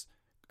sisters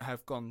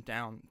have gone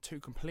down two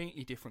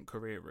completely different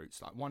career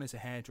routes. Like, one is a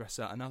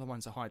hairdresser, another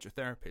one's a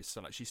hydrotherapist,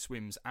 so like she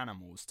swims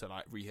animals to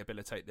like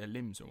rehabilitate their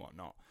limbs and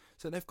whatnot.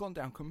 So they've gone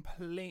down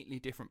completely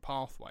different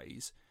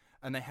pathways,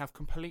 and they have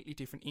completely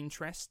different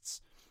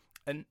interests.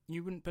 And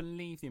you wouldn't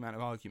believe the amount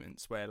of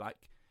arguments where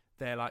like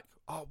they're like,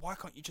 "Oh, why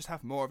can't you just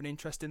have more of an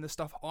interest in the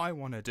stuff I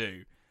want to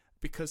do?"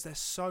 Because they're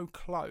so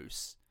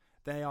close.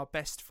 They are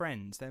best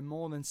friends. They're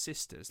more than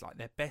sisters. Like,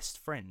 they're best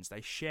friends.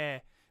 They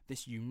share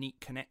this unique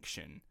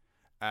connection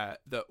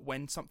that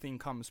when something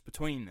comes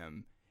between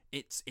them,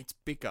 it's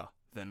bigger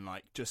than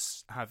like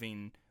just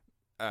having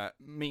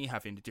me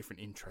having a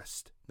different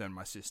interest than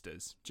my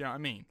sisters. Do you know what I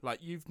mean? Like,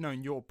 you've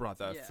known your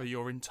brother for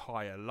your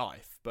entire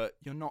life, but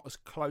you're not as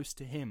close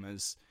to him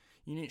as...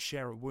 You didn't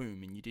share a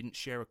womb, and you didn't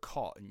share a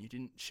cot, and you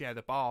didn't share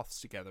the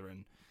baths together,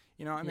 and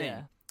you know what I mean?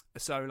 Yeah.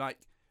 So, like,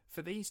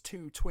 for these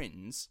two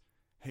twins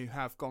who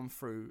have gone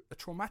through a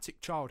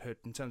traumatic childhood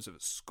in terms of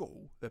at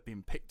school, they've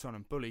been picked on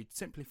and bullied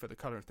simply for the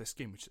colour of their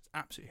skin, which is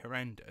absolutely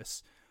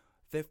horrendous.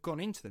 They've gone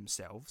into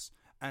themselves,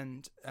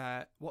 and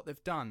what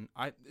they've done...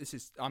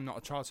 I'm not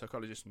a child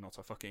psychologist, I'm not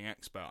a fucking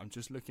expert. I'm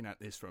just looking at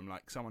this from,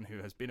 like, someone who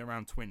has been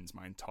around twins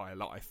my entire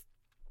life.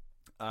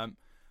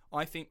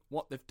 I think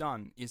what they've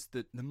done is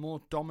that the more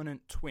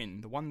dominant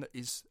twin, the one that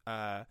is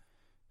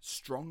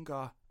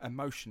stronger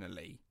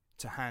emotionally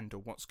to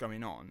handle what's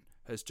going on,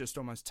 has just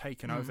almost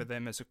taken over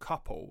them as a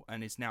couple,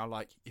 and is now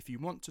like, if you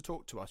want to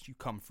talk to us, you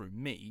come through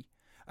me.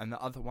 And the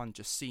other one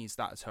just sees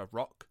that as her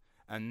rock,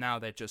 and now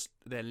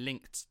they're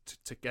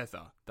linked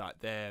together. That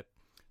they're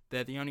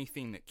the only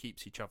thing that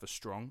keeps each other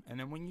strong. And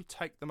then when you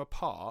take them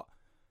apart,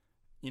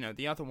 you know,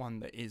 the other one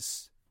that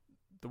is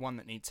the one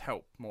that needs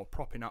help, more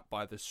propping up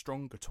by the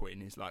stronger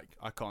twin, is like,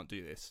 I can't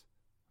do this.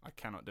 I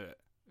cannot do it.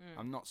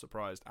 I'm not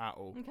surprised at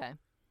all. Okay.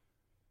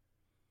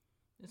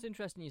 It's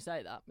interesting you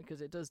say that,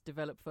 because it does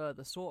develop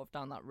further sort of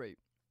down that route.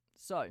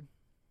 So,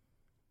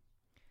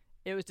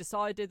 it was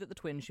decided that the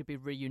twins should be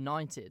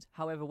reunited.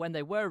 However, when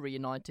they were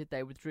reunited,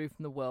 they withdrew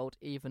from the world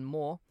even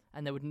more,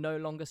 and they would no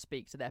longer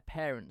speak to their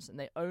parents, and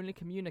they only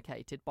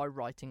communicated by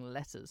writing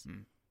letters.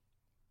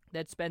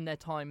 They'd spend their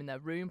time in their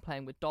room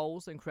playing with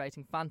dolls and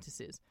creating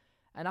fantasies,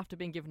 and after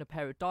being given a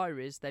pair of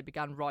diaries, they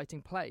began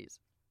writing plays.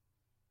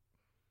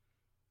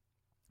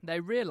 They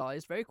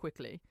realised very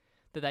quickly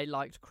that they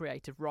liked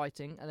creative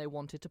writing and they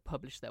wanted to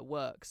publish their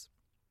works.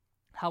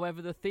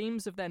 However, the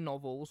themes of their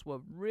novels were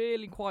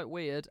really quite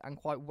weird and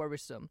quite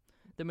worrisome.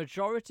 The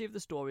majority of the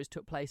stories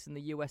took place in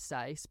the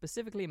USA,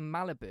 specifically in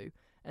Malibu,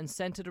 and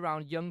centered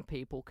around young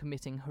people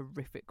committing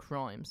horrific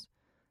crimes.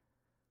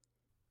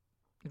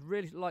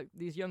 Really, like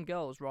these young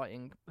girls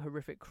writing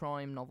horrific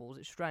crime novels,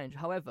 it's strange.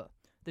 However,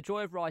 the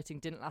joy of writing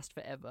didn't last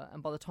forever,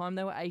 and by the time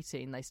they were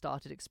 18, they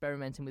started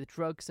experimenting with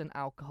drugs and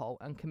alcohol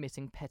and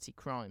committing petty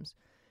crimes.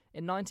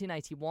 In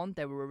 1981,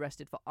 they were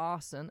arrested for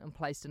arson and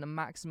placed in a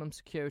maximum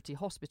security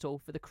hospital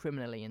for the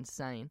criminally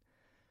insane.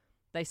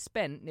 They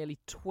spent nearly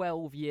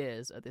 12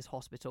 years at this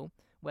hospital,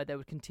 where they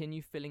would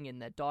continue filling in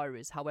their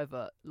diaries.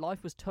 However,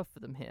 life was tough for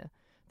them here.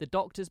 The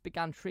doctors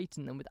began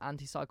treating them with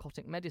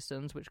antipsychotic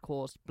medicines which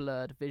caused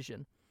blurred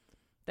vision.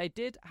 They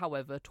did,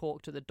 however,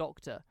 talk to the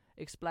doctor,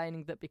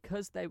 explaining that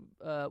because they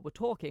were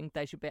talking,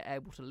 they should be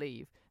able to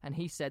leave, and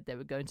he said they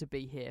were going to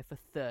be here for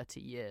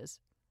 30 years.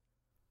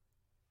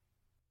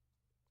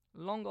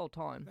 Long old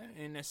time.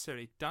 They ain't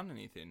necessarily done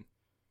anything.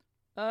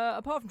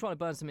 Apart from trying to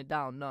burn something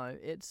down, no.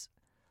 It's...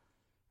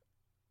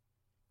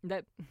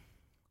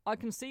 I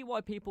can see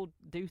why people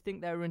do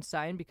think they were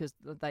insane, because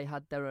they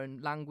had their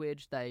own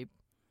language, they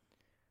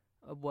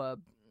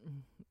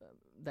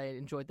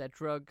enjoyed their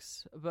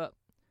drugs, but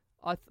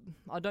I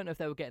don't know if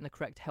they were getting the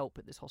correct help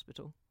at this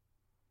hospital.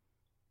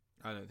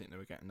 I don't think they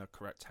were getting the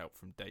correct help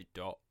from day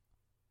dot.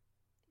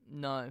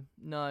 No,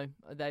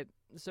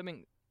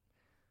 something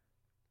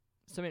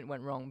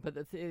went wrong, but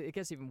it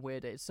gets even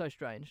weirder. It's so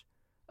strange.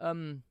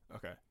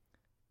 Okay.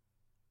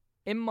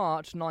 In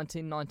March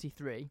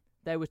 1993,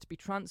 they were to be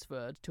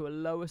transferred to a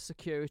lower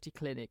security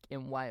clinic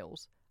in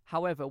Wales.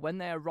 However, when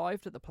they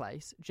arrived at the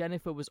place,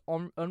 Jennifer was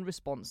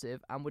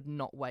unresponsive and would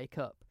not wake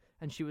up,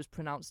 and she was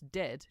pronounced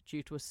dead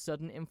due to a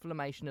sudden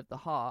inflammation of the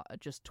heart at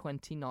just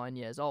 29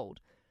 years old.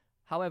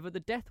 However, the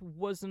death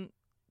wasn't...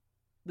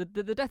 The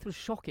death was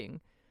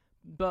shocking,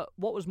 but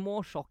what was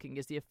more shocking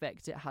is the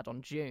effect it had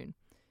on June.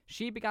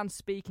 She began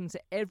speaking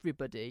to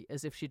everybody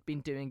as if she'd been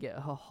doing it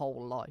her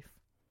whole life.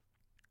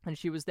 And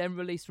she was then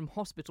released from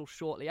hospital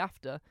shortly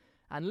after,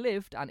 and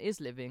lived, and is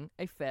living,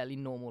 a fairly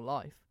normal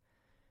life.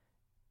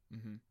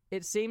 Mm-hmm.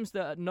 It seems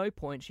that at no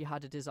point she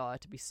had a desire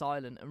to be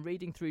silent, and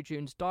reading through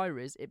June's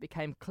diaries, it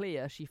became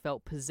clear she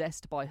felt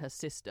possessed by her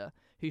sister,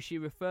 who she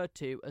referred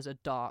to as a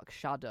dark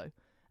shadow.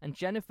 And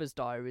Jennifer's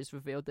diaries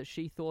revealed that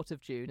she thought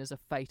of June as a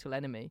fatal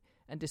enemy,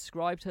 and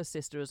described her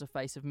sister as a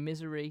face of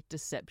misery,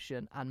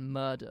 deception, and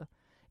murder.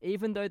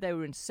 Even though they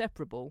were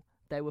inseparable,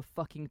 they were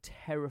fucking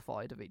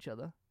terrified of each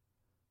other.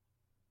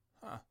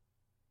 Huh.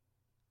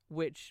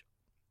 Which...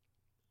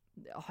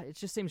 it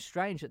just seems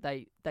strange that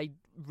they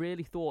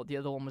really thought the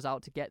other one was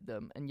out to get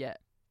them, and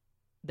yet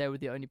they were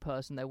the only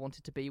person they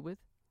wanted to be with.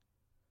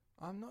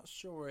 I'm not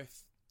sure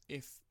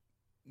if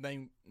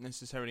they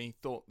necessarily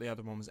thought the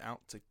other one was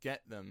out to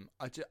get them.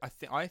 I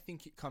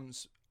think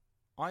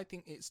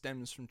it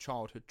stems from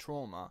childhood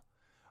trauma.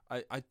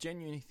 I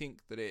genuinely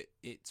think that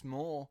it's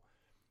more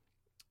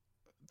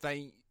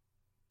the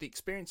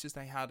experiences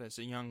they had as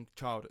a young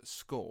child at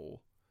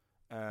school.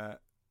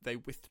 They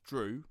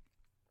withdrew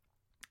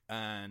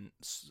and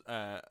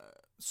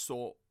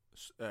sought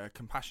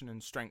compassion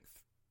and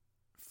strength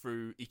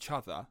through each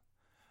other,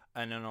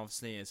 and then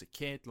obviously as a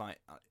kid, like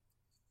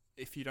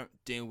if you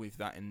don't deal with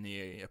that in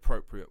the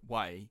appropriate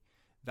way,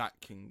 that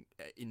can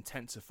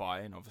intensify,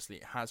 and obviously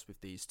it has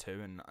with these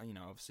two. And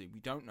obviously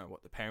we don't know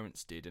what the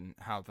parents did and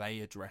how they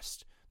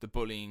addressed the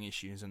bullying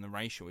issues and the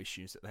racial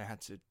issues that they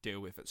had to deal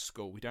with at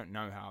school. We don't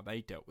know how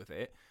they dealt with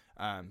it,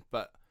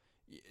 but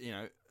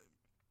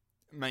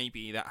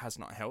maybe that has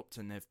not helped,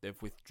 and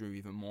they've withdrew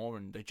even more,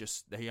 and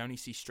they only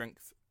see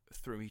strength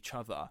through each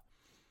other.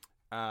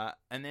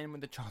 And then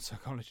when the child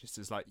psychologist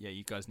is like, yeah,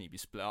 you guys need to be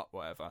split up,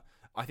 whatever,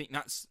 I think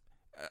that's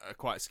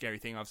quite a scary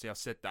thing. Obviously I've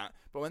said that,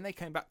 but when they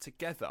came back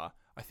together,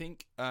 I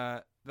think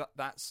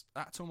that's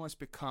almost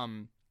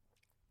become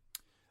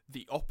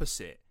the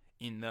opposite,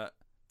 in that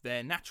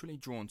they're naturally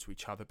drawn to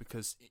each other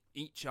because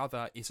each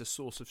other is a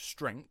source of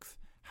strength.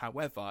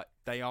 However,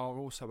 they are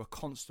also a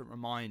constant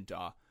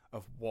reminder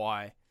of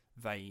why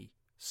they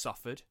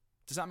suffered.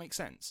 Does that make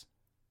sense?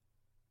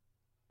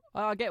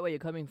 I get where you're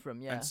coming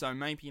from, yeah. And so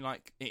maybe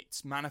like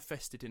it's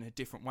manifested in a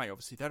different way.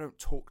 Obviously they don't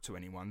talk to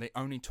anyone, they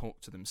only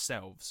talk to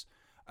themselves,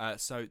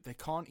 so they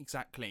can't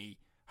exactly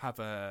have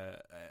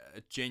a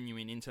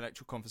genuine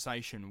intellectual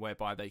conversation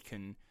whereby they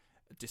can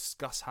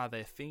discuss how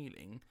they're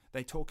feeling.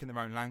 They talk in their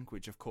own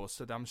language, of course,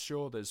 so I'm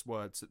sure there's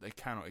words that they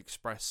cannot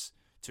express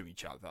to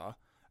each other,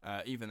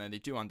 even though they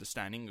do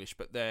understand English,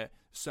 but there are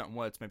certain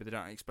words maybe they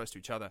don't express to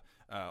each other,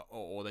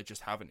 or they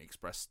just haven't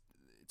expressed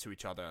to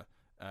each other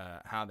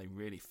how they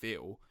really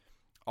feel.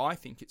 I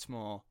think it's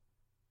more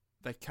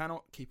they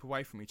cannot keep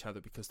away from each other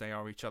because they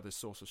are each other's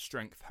source of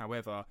strength.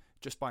 However,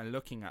 just by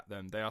looking at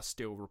them, they are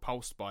still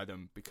repulsed by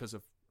them because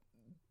of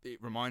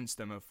it reminds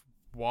them of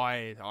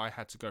why I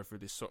had to go through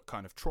this sort of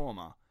kind of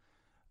trauma.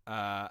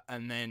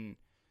 And then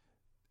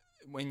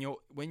when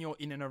you're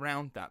in and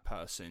around that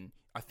person,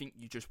 I think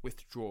you just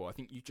withdraw. I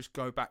think you just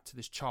go back to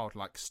this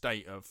childlike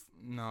state of,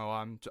 no,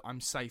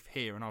 I'm safe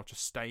here and I'll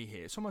just stay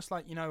here. It's almost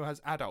like,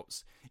 as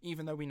adults,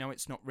 even though we know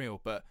it's not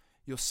real, but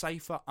you're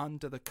safer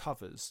under the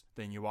covers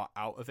than you are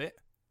out of it.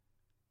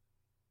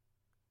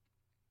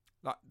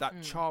 Like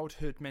that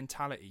childhood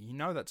mentality. You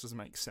know that doesn't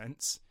make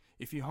sense.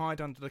 If you hide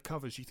under the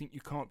covers, you think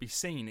you can't be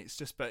seen. It's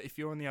just, but if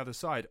you're on the other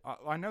side,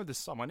 I know there's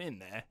someone in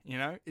there, you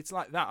know? It's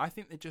like that. I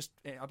think they just,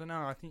 I don't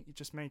know, I think it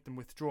just made them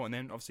withdraw. And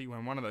then obviously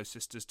when one of those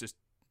sisters just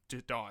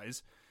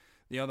dies,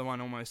 the other one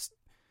almost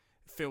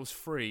feels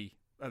free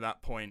at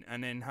that point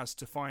and then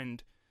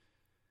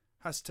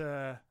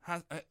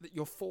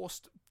you're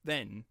forced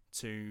then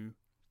to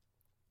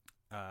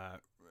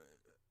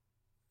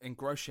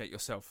ingratiate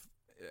yourself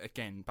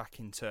again back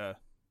into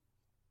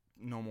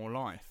normal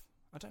life.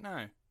 I don't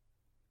know.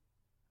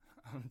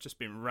 I've just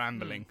been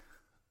rambling.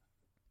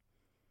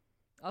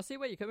 I see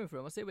where you're coming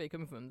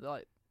from.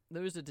 Like,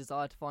 there is a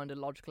desire to find a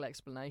logical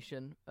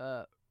explanation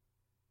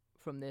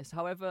from this.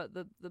 However,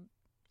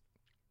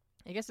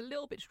 it gets a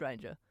little bit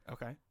stranger.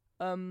 Okay.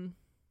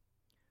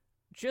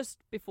 Just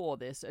before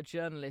this, a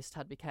journalist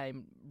had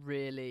become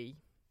really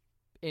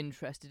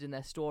interested in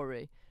their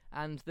story,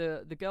 and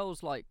the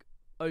girls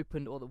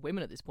opened, or the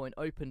women at this point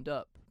opened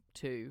up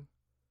to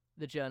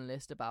the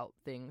journalist about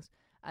things.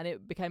 And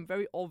it became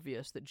very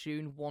obvious that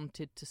June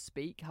wanted to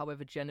speak,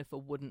 however Jennifer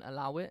wouldn't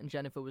allow it, and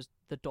Jennifer was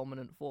the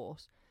dominant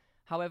force.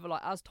 However,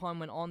 as time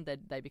went on,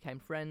 they became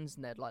friends,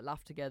 and they'd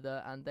laugh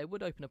together, and they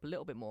would open up a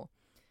little bit more.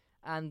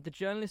 And the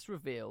journalist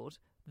revealed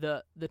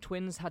that the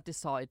twins had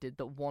decided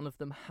that one of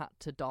them had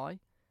to die,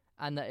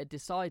 and that it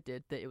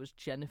decided that it was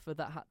Jennifer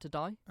that had to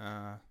die.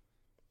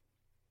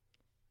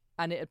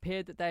 And it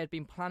appeared that they had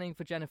been planning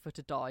for Jennifer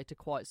to die to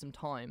quite some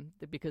time,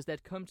 because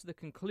they'd come to the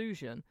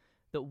conclusion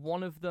that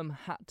one of them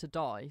had to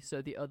die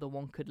so the other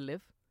one could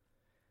live,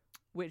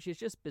 which is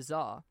just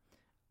bizarre.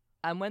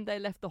 And when they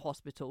left the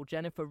hospital,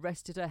 Jennifer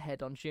rested her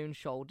head on June's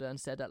shoulder and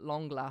said, "At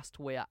long last,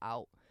 we are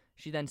out."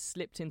 She then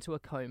slipped into a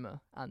coma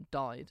and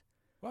died.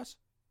 What?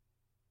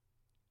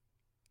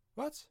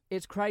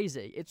 It's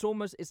crazy. It's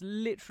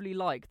literally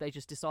like they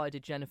just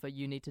decided, "Jennifer,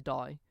 you need to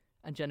die."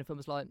 And Jennifer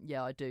was like,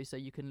 "Yeah, I do, so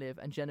you can live."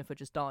 And Jennifer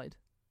just died.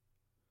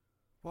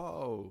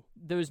 Whoa.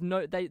 There was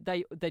no, they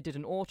did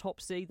an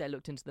autopsy, they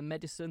looked into the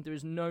medicine, there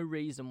is no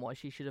reason why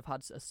she should have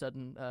had a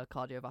sudden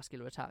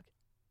cardiovascular attack.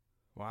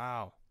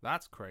 Wow,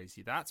 that's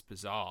crazy, that's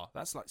bizarre.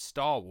 That's like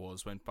Star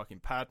Wars when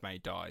fucking Padme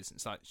dies,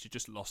 it's like she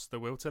just lost the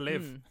will to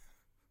live.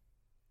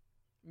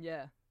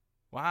 Yeah.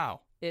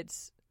 Wow.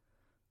 It's,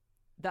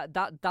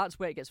 that's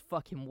where it gets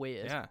fucking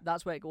weird. Yeah.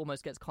 That's where it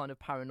almost gets kind of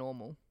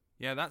paranormal.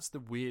 Yeah, that's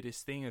the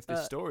weirdest thing of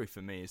this story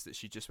for me, is that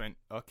she just went,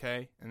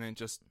 okay, and then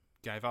just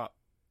gave up.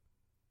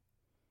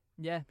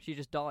 Yeah, she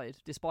just died,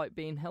 despite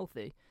being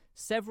healthy.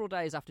 Several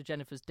days after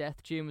Jennifer's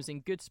death, June was in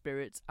good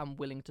spirits and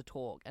willing to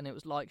talk, and it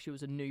was like she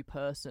was a new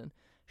person.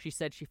 She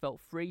said she felt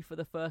free for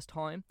the first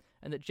time,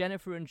 and that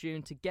Jennifer and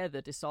June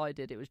together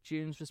decided it was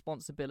June's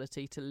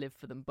responsibility to live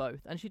for them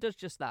both. And she does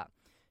just that.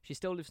 She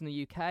still lives in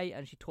the UK,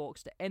 and she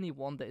talks to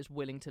anyone that is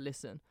willing to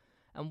listen.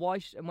 And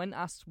when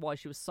asked why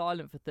she was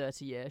silent for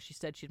 30 years, she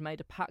said she'd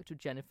made a pact with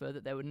Jennifer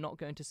that they were not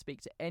going to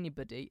speak to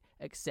anybody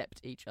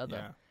except each other.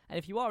 Yeah. And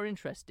if you are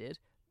interested,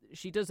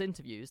 she does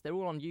interviews. They're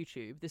all on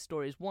YouTube. This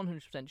story is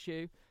 100%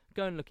 true.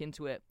 Go and look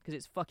into it, because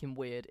it's fucking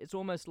weird. It's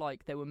almost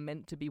like they were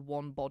meant to be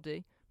one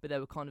body, but they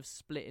were kind of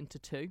split into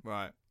two.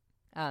 Right.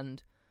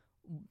 And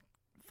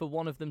for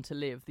one of them to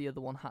live, the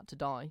other one had to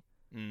die.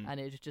 And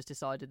it just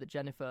decided that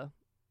Jennifer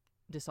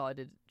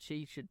decided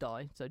she should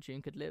die so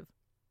June could live.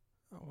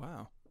 Oh,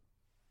 wow.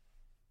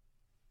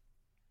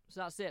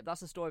 So that's it.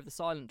 That's the story of the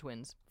Silent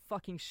Twins.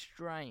 Fucking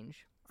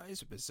strange.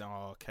 It's a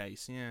bizarre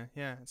case,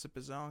 yeah, it's a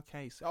bizarre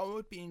case. I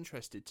would be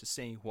interested to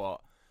see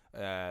what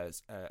a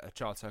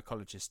child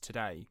psychologist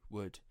today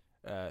would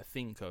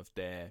think of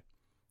their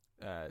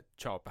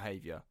child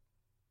behaviour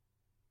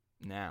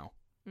now.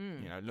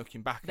 You know,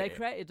 looking back they at it. They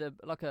created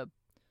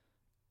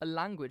a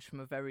language from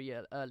a very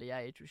early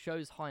age, which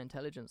shows high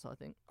intelligence, I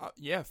think.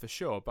 Yeah, for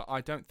sure, but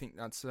I don't think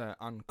that's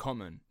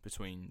uncommon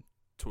between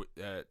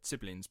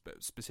siblings,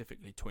 but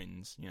specifically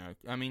twins. You know,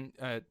 I mean,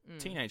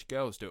 teenage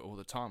girls do it all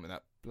the time with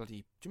that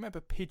bloody. Do you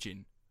remember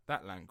Pidgin?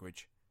 That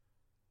language.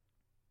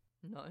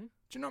 No. Do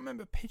you not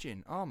remember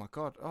Pidgin? Oh my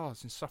god! Oh,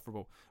 it's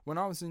insufferable. When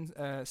I was in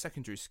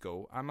secondary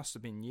school, I must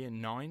have been year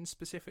 9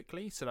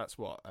 specifically. So that's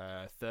what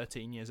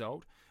 13 years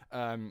old.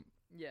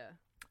 Yeah.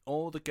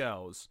 All the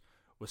girls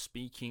were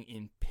speaking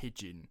in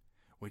Pidgin,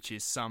 which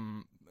is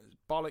some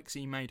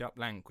bollocksy made-up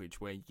language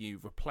where you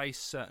replace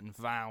certain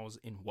vowels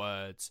in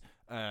words,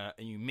 and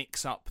you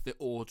mix up the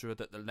order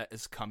that the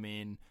letters come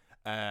in,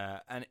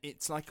 and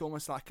it's like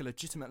almost like a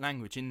legitimate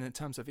language in the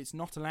terms of it's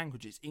not a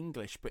language, it's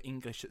English, but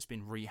English that's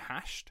been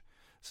rehashed.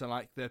 So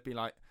like there'd be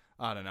like,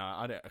 I don't know,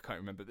 I can't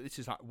remember, but this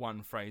is like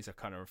one phrase I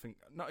kind of think,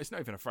 no, it's not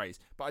even a phrase,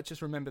 but I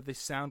just remember this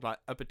sound like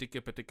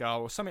abadiga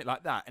or something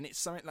like that, and it's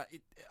something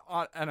like,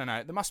 I don't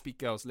know, there must be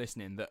girls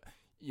listening that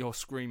you're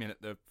screaming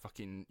at the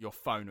fucking your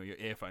phone or your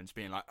earphones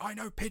being like, I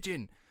know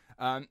Pidgin,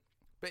 but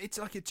it's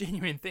like a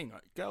genuine thing.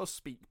 Like, girls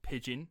speak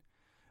Pidgin,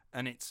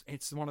 and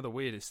it's one of the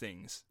weirdest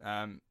things.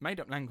 Made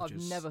up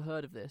languages. I've never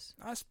heard of this.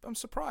 I'm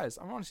surprised.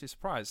 I'm honestly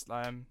surprised.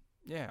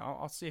 Yeah,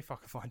 I'll see if I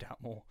can find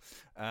out more.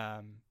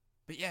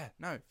 But yeah,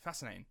 no,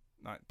 fascinating.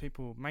 like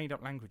people made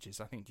up languages.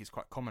 I think is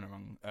quite common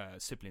among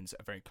siblings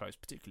that are very close,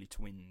 particularly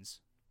twins.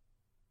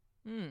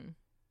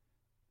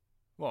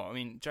 Well, I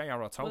mean,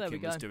 J.R.R.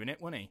 Tolkien was doing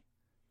it, wasn't he?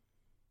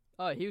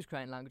 Oh, he was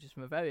creating languages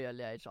from a very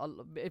early age.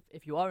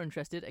 If you are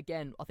interested,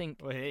 again, I think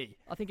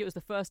it was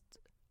the first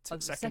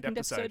second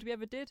episode we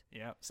ever did.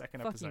 Yeah,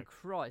 second Fucking episode.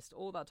 Christ,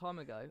 all that time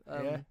ago.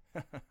 Yeah.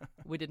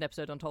 We did an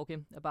episode on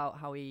Tolkien about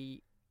how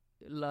he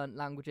learnt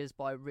languages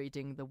by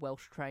reading the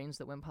Welsh trains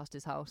that went past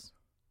his house.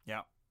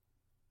 Yeah.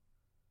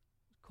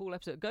 Cool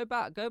episode. Go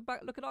back,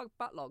 look at our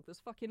backlog. There's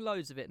fucking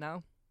loads of it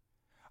now.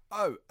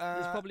 Oh,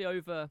 there's probably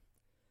over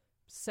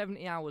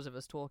 70 hours of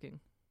us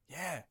talking.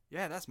 Yeah,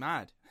 that's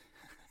mad.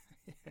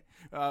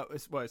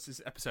 It's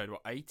this episode,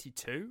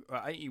 82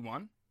 or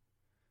 81?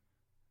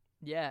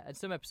 Yeah, and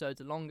some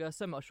episodes are longer,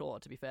 some are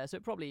shorter, to be fair. So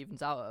it probably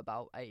evens out at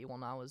about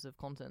 81 hours of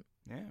content.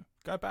 Yeah,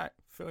 go back,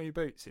 fill your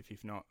boots if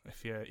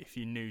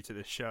you're new to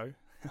the show.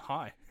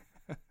 Hi.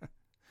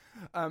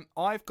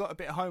 I've got a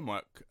bit of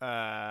homework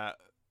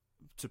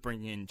to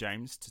bring in,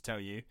 James, to tell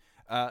you.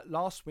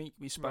 Last week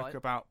we spoke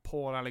about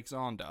Paul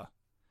Alexander.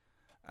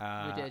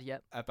 We did,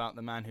 yep. About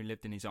the man who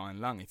lived in his iron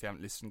lung. If you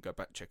haven't listened, go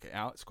back, check it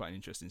out. It's quite an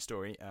interesting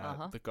story.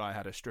 The guy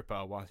had a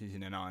stripper while he's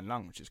in an iron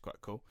lung, which is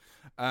quite cool.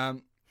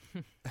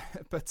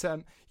 But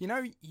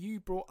you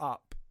brought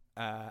up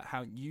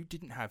how you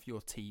didn't have your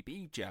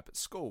TB jab at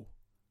school.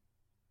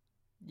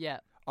 Yeah.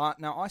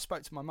 Now, I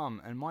spoke to my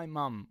mum, and my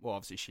mum, well,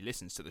 obviously she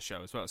listens to the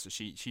show as well, so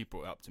she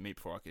brought it up to me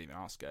before I could even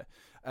ask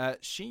her.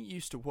 She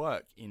used to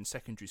work in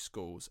secondary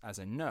schools as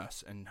a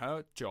nurse, and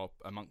her job,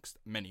 amongst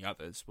many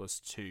others, was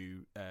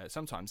to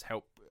sometimes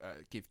help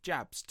give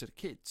jabs to the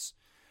kids.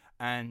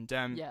 And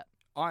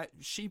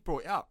she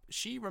brought it up.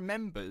 She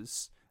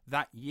remembers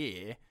that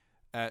year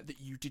that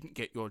you didn't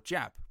get your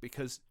jab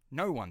because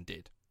no one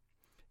did.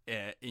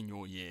 In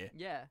your year,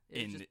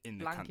 in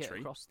the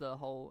country, across the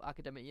whole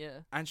academic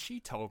year, and she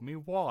told me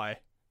why.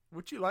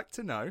 Would you like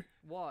to know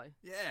why?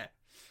 Yeah.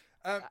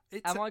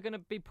 Am I going to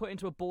be put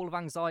into a ball of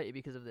anxiety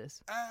because of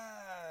this?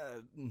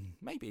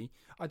 Maybe.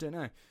 I don't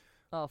know.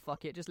 Oh,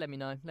 fuck it. Just let me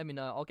know.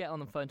 I'll get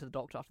on the phone to the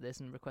doctor after this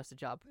and request a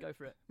jab. Go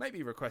for it.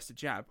 Maybe request a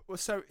jab. Well,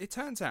 so it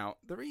turns out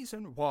the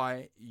reason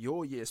why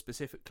your year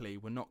specifically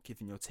were not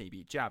given your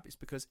TB jab is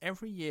because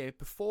every year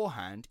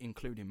beforehand,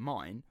 including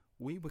mine,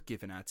 we were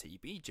given our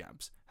TB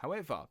jabs.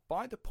 However,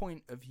 by the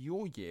point of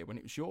your year, when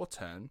it was your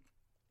turn,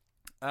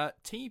 the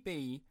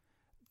TB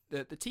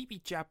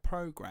jab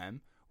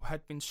program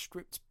had been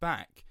stripped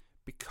back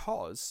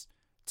because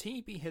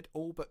TB had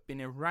all but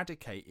been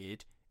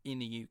eradicated in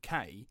the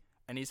UK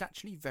and is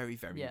actually very,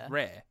 very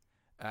rare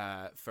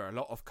for a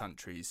lot of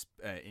countries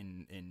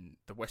in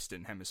the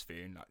Western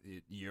Hemisphere, in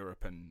like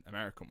Europe and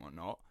America and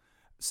whatnot.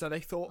 So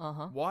they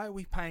thought, why are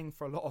we paying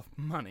for a lot of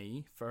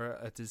money for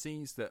a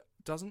disease that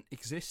doesn't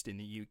exist in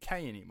the UK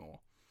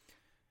anymore?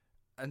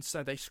 And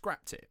so they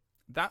scrapped it.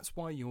 That's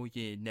why your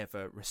year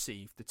never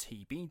received the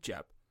TB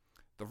jab.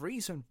 The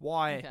reason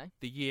why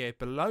the year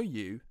below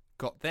you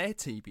got their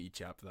TB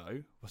jab,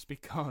 though, was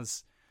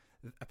because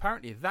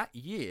apparently that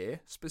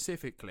year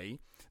specifically,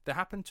 there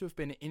happened to have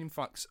been an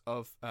influx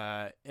of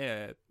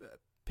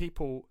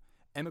people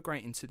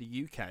emigrating to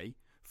the UK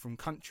from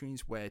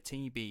countries where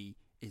TB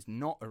is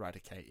not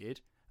eradicated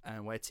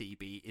and where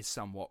TB is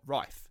somewhat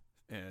rife.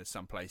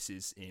 Some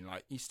places in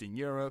like Eastern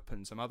Europe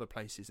and some other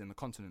places in the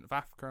continent of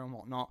Africa and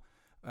whatnot,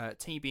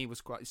 TB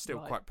was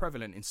quite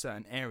prevalent in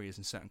certain areas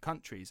in certain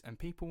countries, and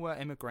people were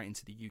emigrating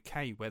to the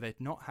UK where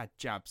they'd not had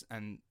jabs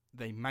and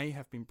they may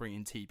have been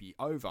bringing TB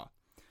over.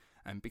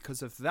 And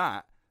because of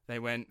that, they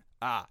went,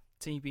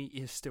 TB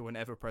is still an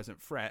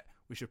ever-present threat.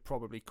 We should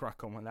probably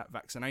crack on with that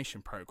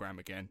vaccination program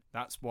again.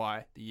 That's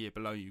why the year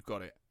below you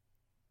got it.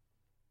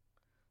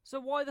 So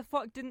why the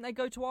fuck didn't they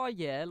go to our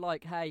year?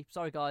 Like, hey,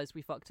 sorry guys,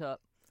 we fucked up.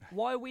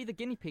 Why are we the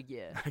guinea pig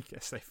year? I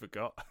guess they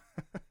forgot.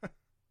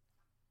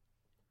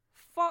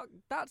 Fuck,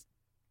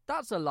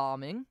 that's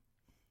alarming.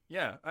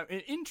 Yeah, I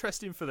mean,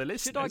 interesting for the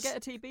listeners. Should I get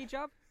a TB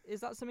jab?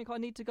 Is that something I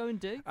need to go and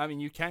do? I mean,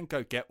 you can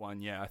go get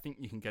one, yeah. I think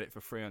you can get it for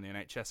free on the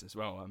NHS as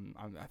well.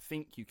 I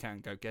think you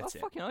can go get it.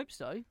 I fucking hope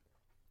so.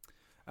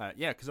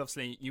 Yeah, because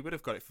obviously you would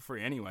have got it for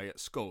free anyway at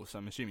school, so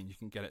I'm assuming you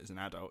can get it as an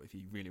adult if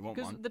you really want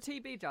one. Because the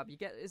TB jab, you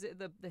get, is it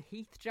the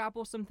Heath jab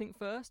or something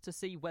first to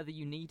see whether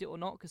you need it or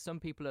not? Because some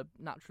people are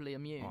naturally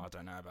immune. Oh, I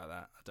don't know about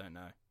that. I don't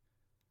know.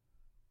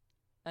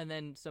 And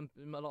then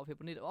a lot of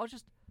people need it. I was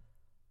just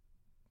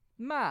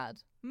mad.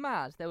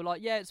 They were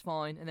like, yeah, it's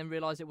fine, and then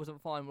realised it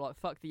wasn't fine. We're like,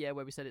 fuck the year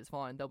where we said it's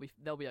fine.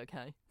 They'll be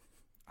okay.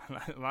 I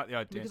like the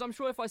idea. Because I'm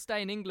sure if I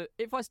stay in England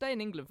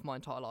for my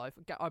entire life,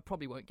 I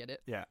probably won't get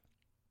it. Yeah.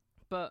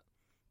 But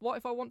what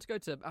if I want to go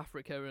to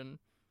Africa and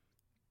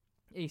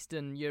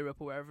Eastern Europe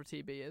or wherever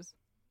TB is?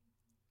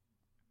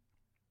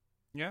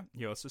 Yeah,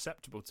 you're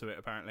susceptible to it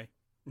apparently.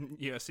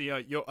 Yeah, so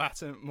you're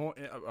at a more.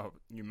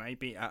 You may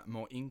be at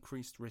more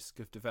increased risk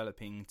of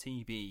developing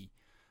TB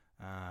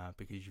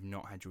because you've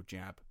not had your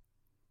jab.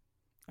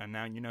 And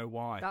now you know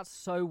why. That's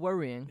so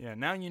worrying. Yeah,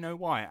 now you know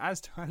why.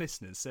 As to our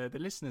listeners, so the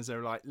listeners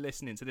are like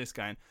listening to this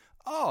going,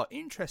 oh,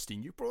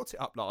 interesting, you brought it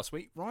up last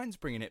week. Ryan's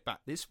bringing it back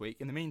this week.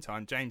 In the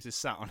meantime, James is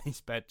sat on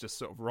his bed just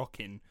sort of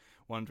rocking,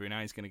 wondering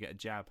how he's going to get a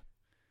jab.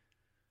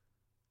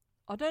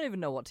 I don't even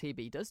know what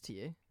TB does to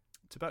you.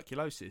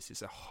 Tuberculosis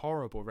is a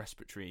horrible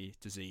respiratory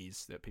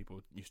disease that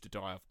people used to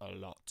die of a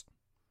lot.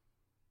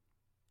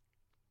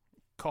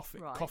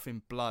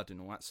 Coughing blood and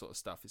all that sort of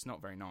stuff. It's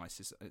not very nice.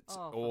 It's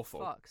awful.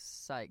 For fuck's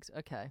sakes.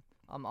 Okay.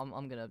 I'm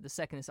gonna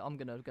I'm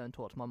gonna go and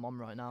talk to my mum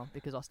right now,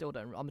 because I still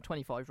don't. I'm a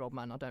 25-year-old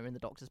man. I don't ring the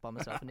doctors by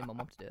myself. I need my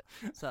mum to do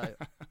it. So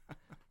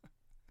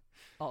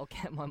I'll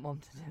get my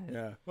mum to do it.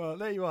 Yeah. Well,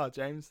 there you are,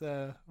 James.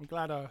 I'm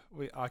glad I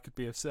could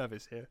be of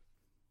service here.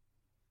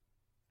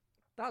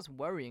 That's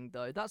worrying,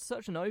 though. That's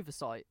such an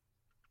oversight.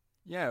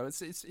 Yeah,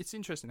 it's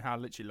interesting how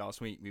literally last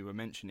week we were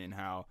mentioning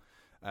how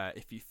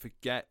if you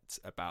forget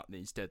about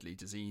these deadly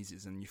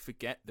diseases and you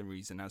forget the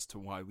reason as to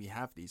why we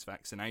have these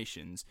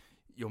vaccinations,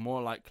 you're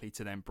more likely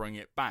to then bring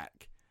it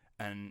back.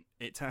 And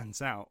it turns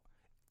out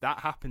that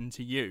happened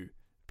to you.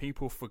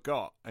 People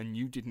forgot and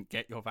you didn't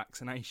get your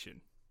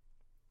vaccination.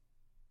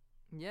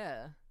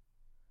 Yeah.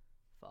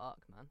 Fuck,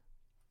 man.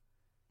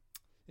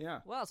 Yeah.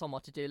 Well, that's on my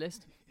to-do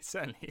list. It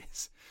certainly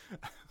is.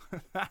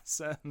 That's,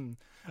 I think,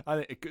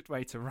 a good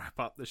way to wrap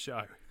up the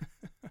show.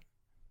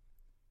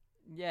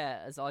 Yeah,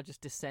 as I just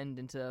descend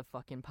into a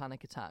fucking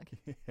panic attack.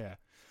 Yeah.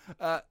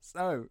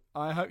 So,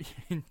 I hope you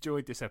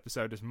enjoyed this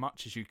episode as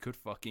much as you could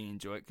fucking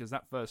enjoy it, because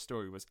that first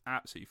story was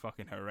absolutely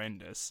fucking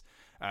horrendous.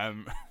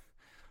 Yeah.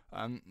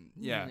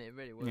 It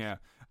really was. Yeah.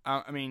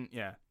 I mean,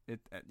 yeah.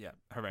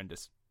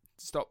 Horrendous.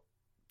 Stop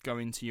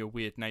going to your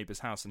weird neighbour's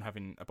house and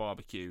having a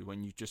barbecue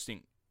when you just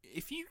think,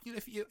 if you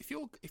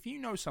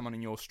know someone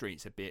in your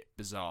street's a bit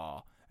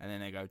bizarre, and then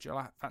they go, do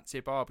you fancy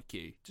a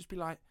barbecue? Just be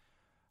like,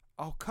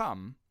 I'll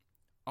come.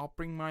 I'll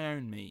bring my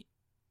own meat.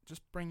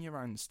 Just bring your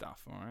own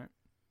stuff, alright?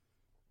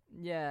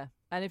 Yeah,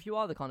 and if you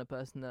are the kind of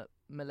person that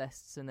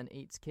molests and then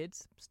eats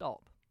kids,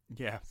 stop.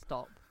 Yeah.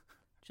 Stop.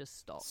 Just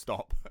stop.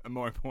 Stop. And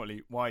more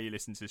importantly, why you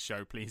listen to this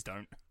show, please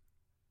don't.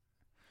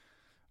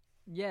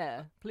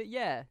 Yeah.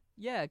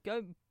 Yeah,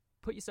 go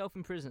put yourself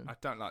in prison. I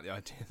don't like the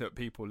idea that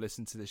people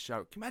listen to this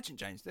show. Can you imagine,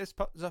 James? There's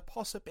a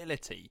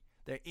possibility.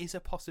 There is a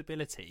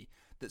possibility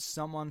that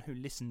someone who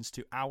listens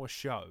to our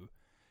show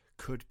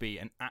could be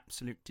an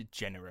absolute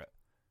degenerate.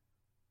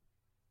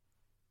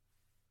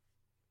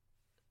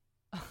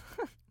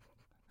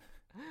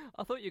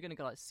 I thought you were going to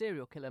go like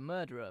serial killer,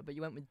 murderer, but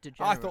you went with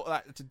degenerate. I thought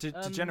that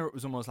degenerate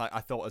was almost like, I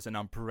thought as an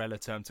umbrella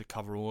term to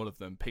cover all of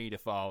them.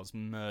 Paedophiles,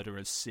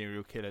 murderers,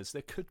 serial killers.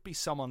 There could be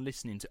someone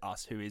listening to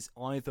us who is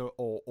either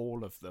or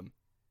all of them.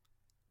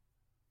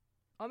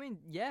 I mean,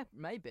 yeah,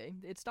 maybe.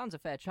 It stands a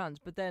fair chance,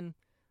 but then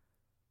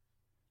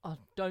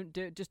don't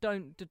do it. Just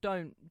don't do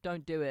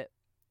it.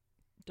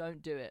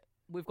 Don't do it.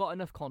 We've got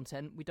enough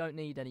content. We don't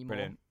need any more.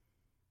 Brilliant.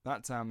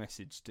 That's our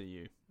message to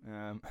you.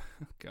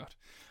 God.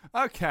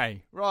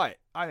 Okay, right.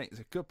 I think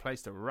it's a good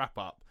place to wrap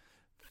up.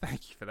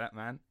 Thank you for that,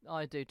 man.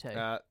 I do too.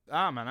 Man,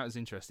 that was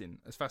interesting.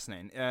 It's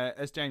fascinating.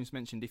 As James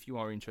mentioned, if you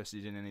are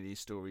interested in any of these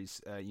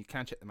stories, you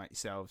can check them out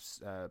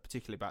yourselves,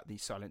 particularly about the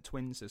Silent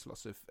Twins. There's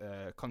lots of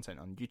content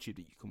on YouTube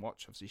that you can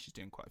watch. Obviously, she's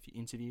doing quite a few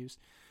interviews.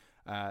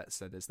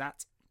 So there's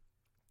that.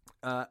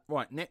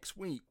 Right, next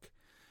week,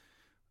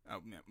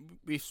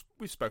 we've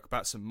spoke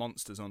about some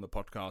monsters on the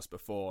podcast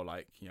before,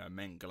 like, you know,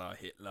 Mengele,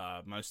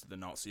 Hitler, most of the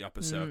Nazi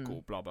upper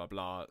circle, blah blah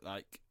blah.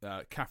 Like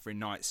Catherine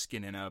Knight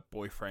skinning her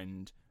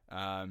boyfriend,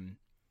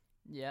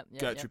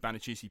 Gertrude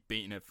Banichusi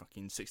beating a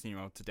fucking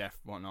 16-year-old to death,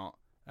 whatnot.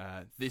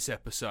 This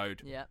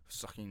episode,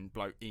 sucking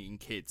bloke eating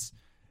kids.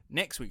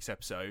 Next week's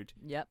episode,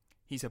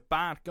 he's a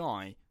bad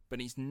guy, but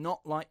he's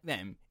not like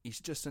them. He's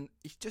just a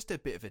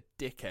bit of a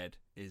dickhead.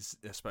 Is,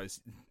 I suppose,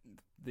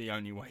 the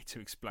only way to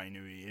explain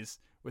who he is.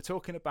 We're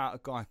talking about a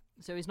guy.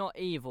 So he's not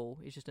evil.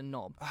 He's just a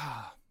knob.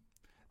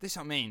 This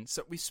I mean.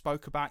 So we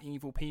spoke about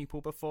evil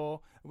people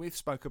before. We've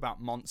spoke about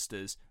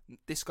monsters.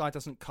 This guy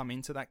doesn't come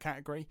into that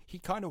category. He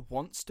kind of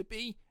wants to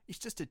be. He's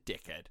just a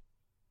dickhead.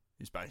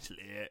 Is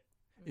basically it.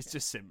 Okay. It's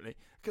just simply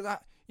because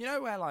that, you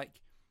know, where like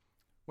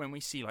when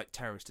we see like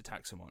terrorist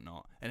attacks and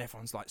whatnot, and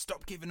everyone's like,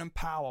 stop giving them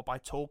power by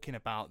talking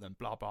about them,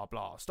 blah blah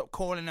blah. Stop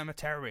calling them a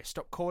terrorist.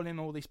 Stop calling them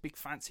all these big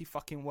fancy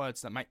fucking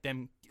words that make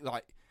them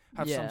like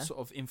have some sort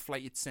of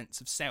inflated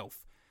sense of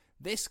self.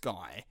 This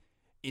guy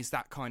is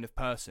that kind of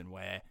person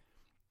where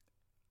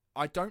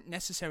I don't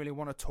necessarily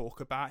want to talk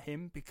about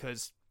him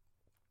because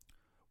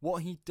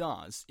what he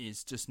does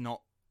is just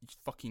not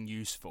fucking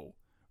useful,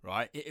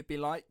 right? It'd be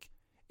like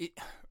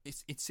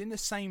it's in the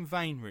same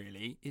vein,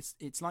 really.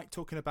 It's like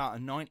talking about a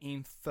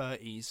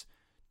 1930s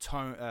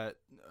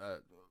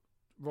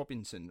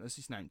Robinson. What's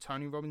his name?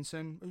 Tony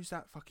Robinson. Who's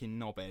that fucking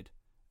knobhead?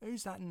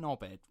 Who's that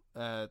knobhead?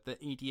 The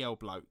EDL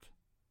bloke.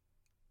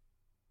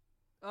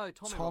 Oh,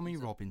 Tommy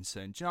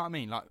Robinson. Do you know what I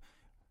mean? Like,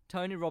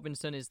 Tony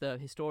Robinson is the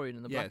historian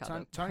in the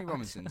Blackadder. Tony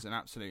Robinson's an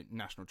absolute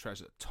national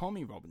treasure.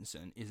 Tommy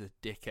Robinson is a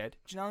dickhead.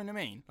 Do you know what I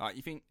mean? Like,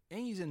 you think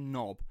he's a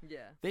knob.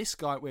 Yeah. This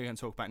guy we're going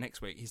to talk about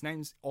next week, his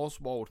name's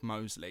Oswald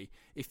Mosley.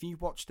 If you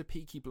watch the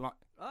Peaky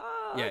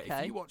okay.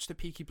 If you watch the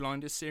Peaky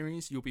Blinders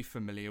series, you'll be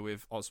familiar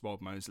with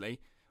Oswald Mosley.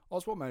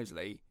 Oswald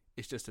Mosley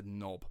is just a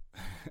knob,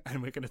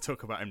 and we're going to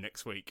talk about him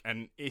next week.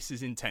 And this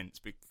is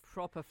intense.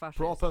 Proper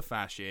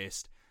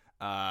fascist.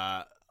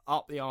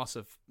 Up the arse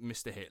of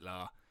Mr.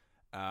 Hitler.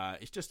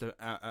 It's just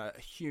a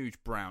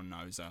huge brown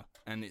noser,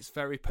 and it's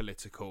very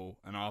political.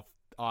 And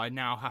I've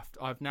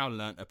now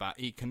learnt about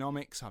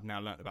economics. I've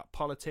now learnt about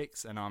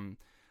politics, and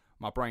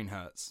my brain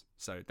hurts.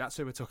 So that's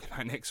who we're talking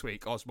about next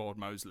week, Oswald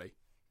Mosley.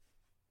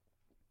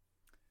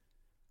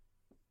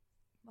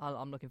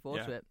 I'm looking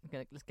forward to it.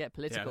 Okay, let's get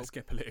political. Yeah, let's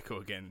get political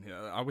again.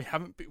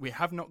 We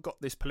have not got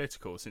this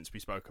political since we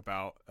spoke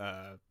about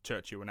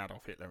Churchill and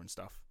Adolf Hitler and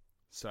stuff.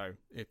 So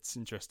it's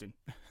interesting.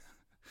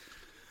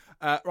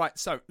 Right,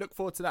 so look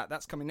forward to that.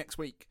 That's coming next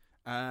week.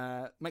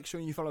 Make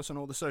sure you follow us on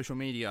all the social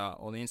media,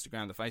 or the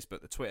Instagram, the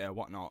Facebook, the Twitter,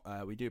 whatnot.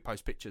 We do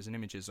post pictures and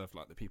images of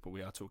like the people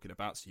we are talking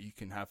about, so you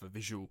can have a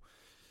visual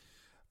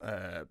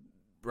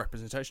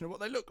representation of what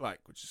they look like,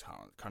 which is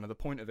kind of the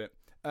point of it.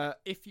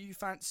 If you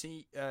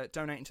fancy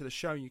donating to the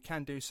show, you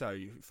can do so.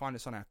 You can find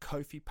us on our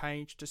Ko-fi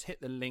page. Just hit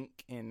the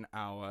link in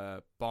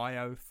our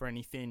bio for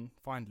anything.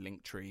 Find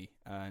Linktree,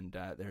 and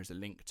there is a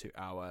link to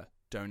our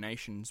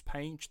donations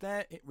page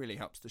there. It really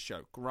helps the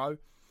show grow.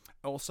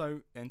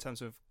 Also, in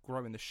terms of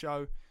growing the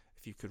show,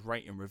 if you could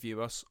rate and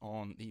review us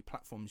on the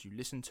platforms you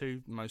listen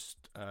to. Most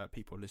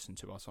people listen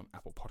to us on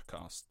Apple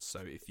Podcasts, so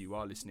if you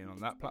are listening on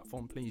that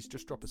platform, please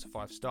just drop us a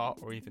 5-star,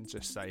 or even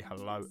just say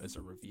hello as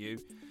a review.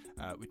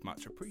 We'd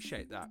much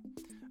appreciate that.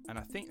 And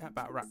I think that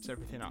about wraps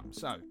everything up.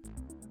 So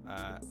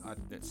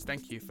let's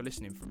thank you for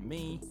listening from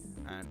me,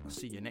 and I'll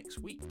see you next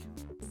week.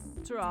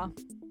 Ta-ra.